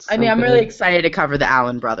agree. I mean, I'm really excited to cover the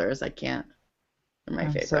Allen brothers. I can't. They're my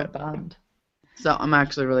I'm favorite. so bummed. So I'm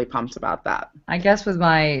actually really pumped about that. I guess with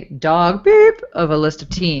my dog beep of a list of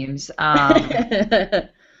teams, I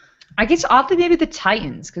guess oddly maybe the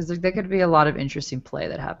Titans because there could be a lot of interesting play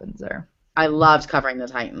that happens there. I loved covering the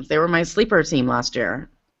Titans. They were my sleeper team last year.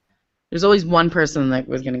 There's always one person that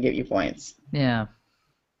was going to get you points. Yeah.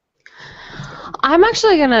 I'm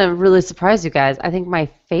actually going to really surprise you guys. I think my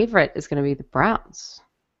favorite is going to be the Browns.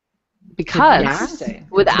 Because Yeah.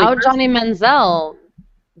 without Johnny Manziel,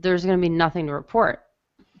 there's going to be nothing to report.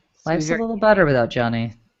 Life's a little better without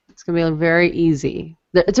Johnny. It's going to be very easy.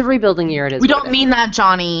 It's a rebuilding year. It is. We what don't it is. mean that,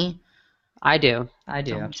 Johnny. I do. I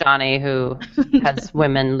do. Johnny, who has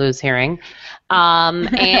women lose hearing.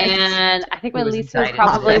 And I think my Who was least is indicted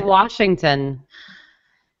probably today. Washington.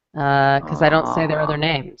 Because I don't say their other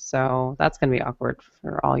name. So that's going to be awkward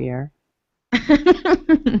for all year.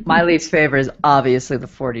 My least favorite is obviously the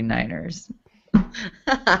 49ers.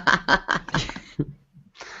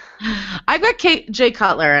 I've got Jay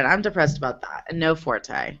Cutler, and I'm depressed about that, and no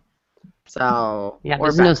Forte. So Yeah, or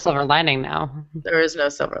there's no better. silver lining now. There is no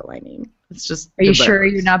silver lining. It's just. Are you the sure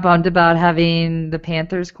Bears. you're not bummed about having the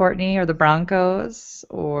Panthers, Courtney, or the Broncos,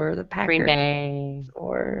 or the Packers, Green Bay.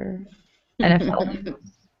 or NFL?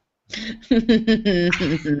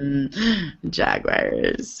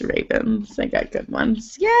 Jaguars, Ravens. They got good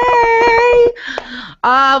ones. Yay!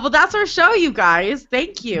 Well, that's our show, you guys.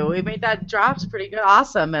 Thank you. We made that draft pretty good,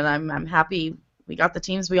 awesome, and I'm happy we got the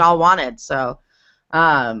teams we all wanted. So,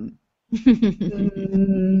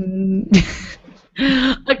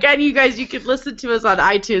 again, you guys, you can listen to us on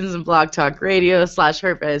iTunes and Blog Talk Radio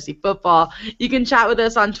 /Her Fantasy Football. You can chat with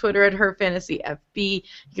us on Twitter at Her Fantasy FB.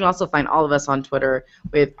 You can also find all of us on Twitter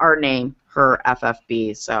with our name, Her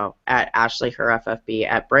FFB. So at Ashley Her FFB,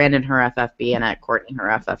 at Brandon Her FFB, and at Courtney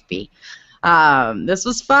Her FFB. This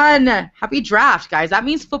was fun. Happy draft, guys. That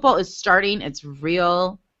means football is starting. It's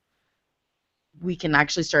real. We can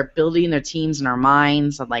actually start building their teams in our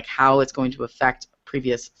minds on like how it's going to affect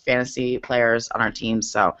previous fantasy players on our team.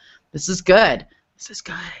 So this is good. This is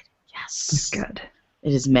good. Yes. It's good.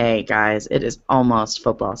 It is May, guys. It is almost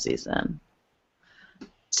football season.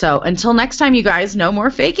 So until next time, you guys, no more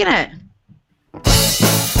faking it.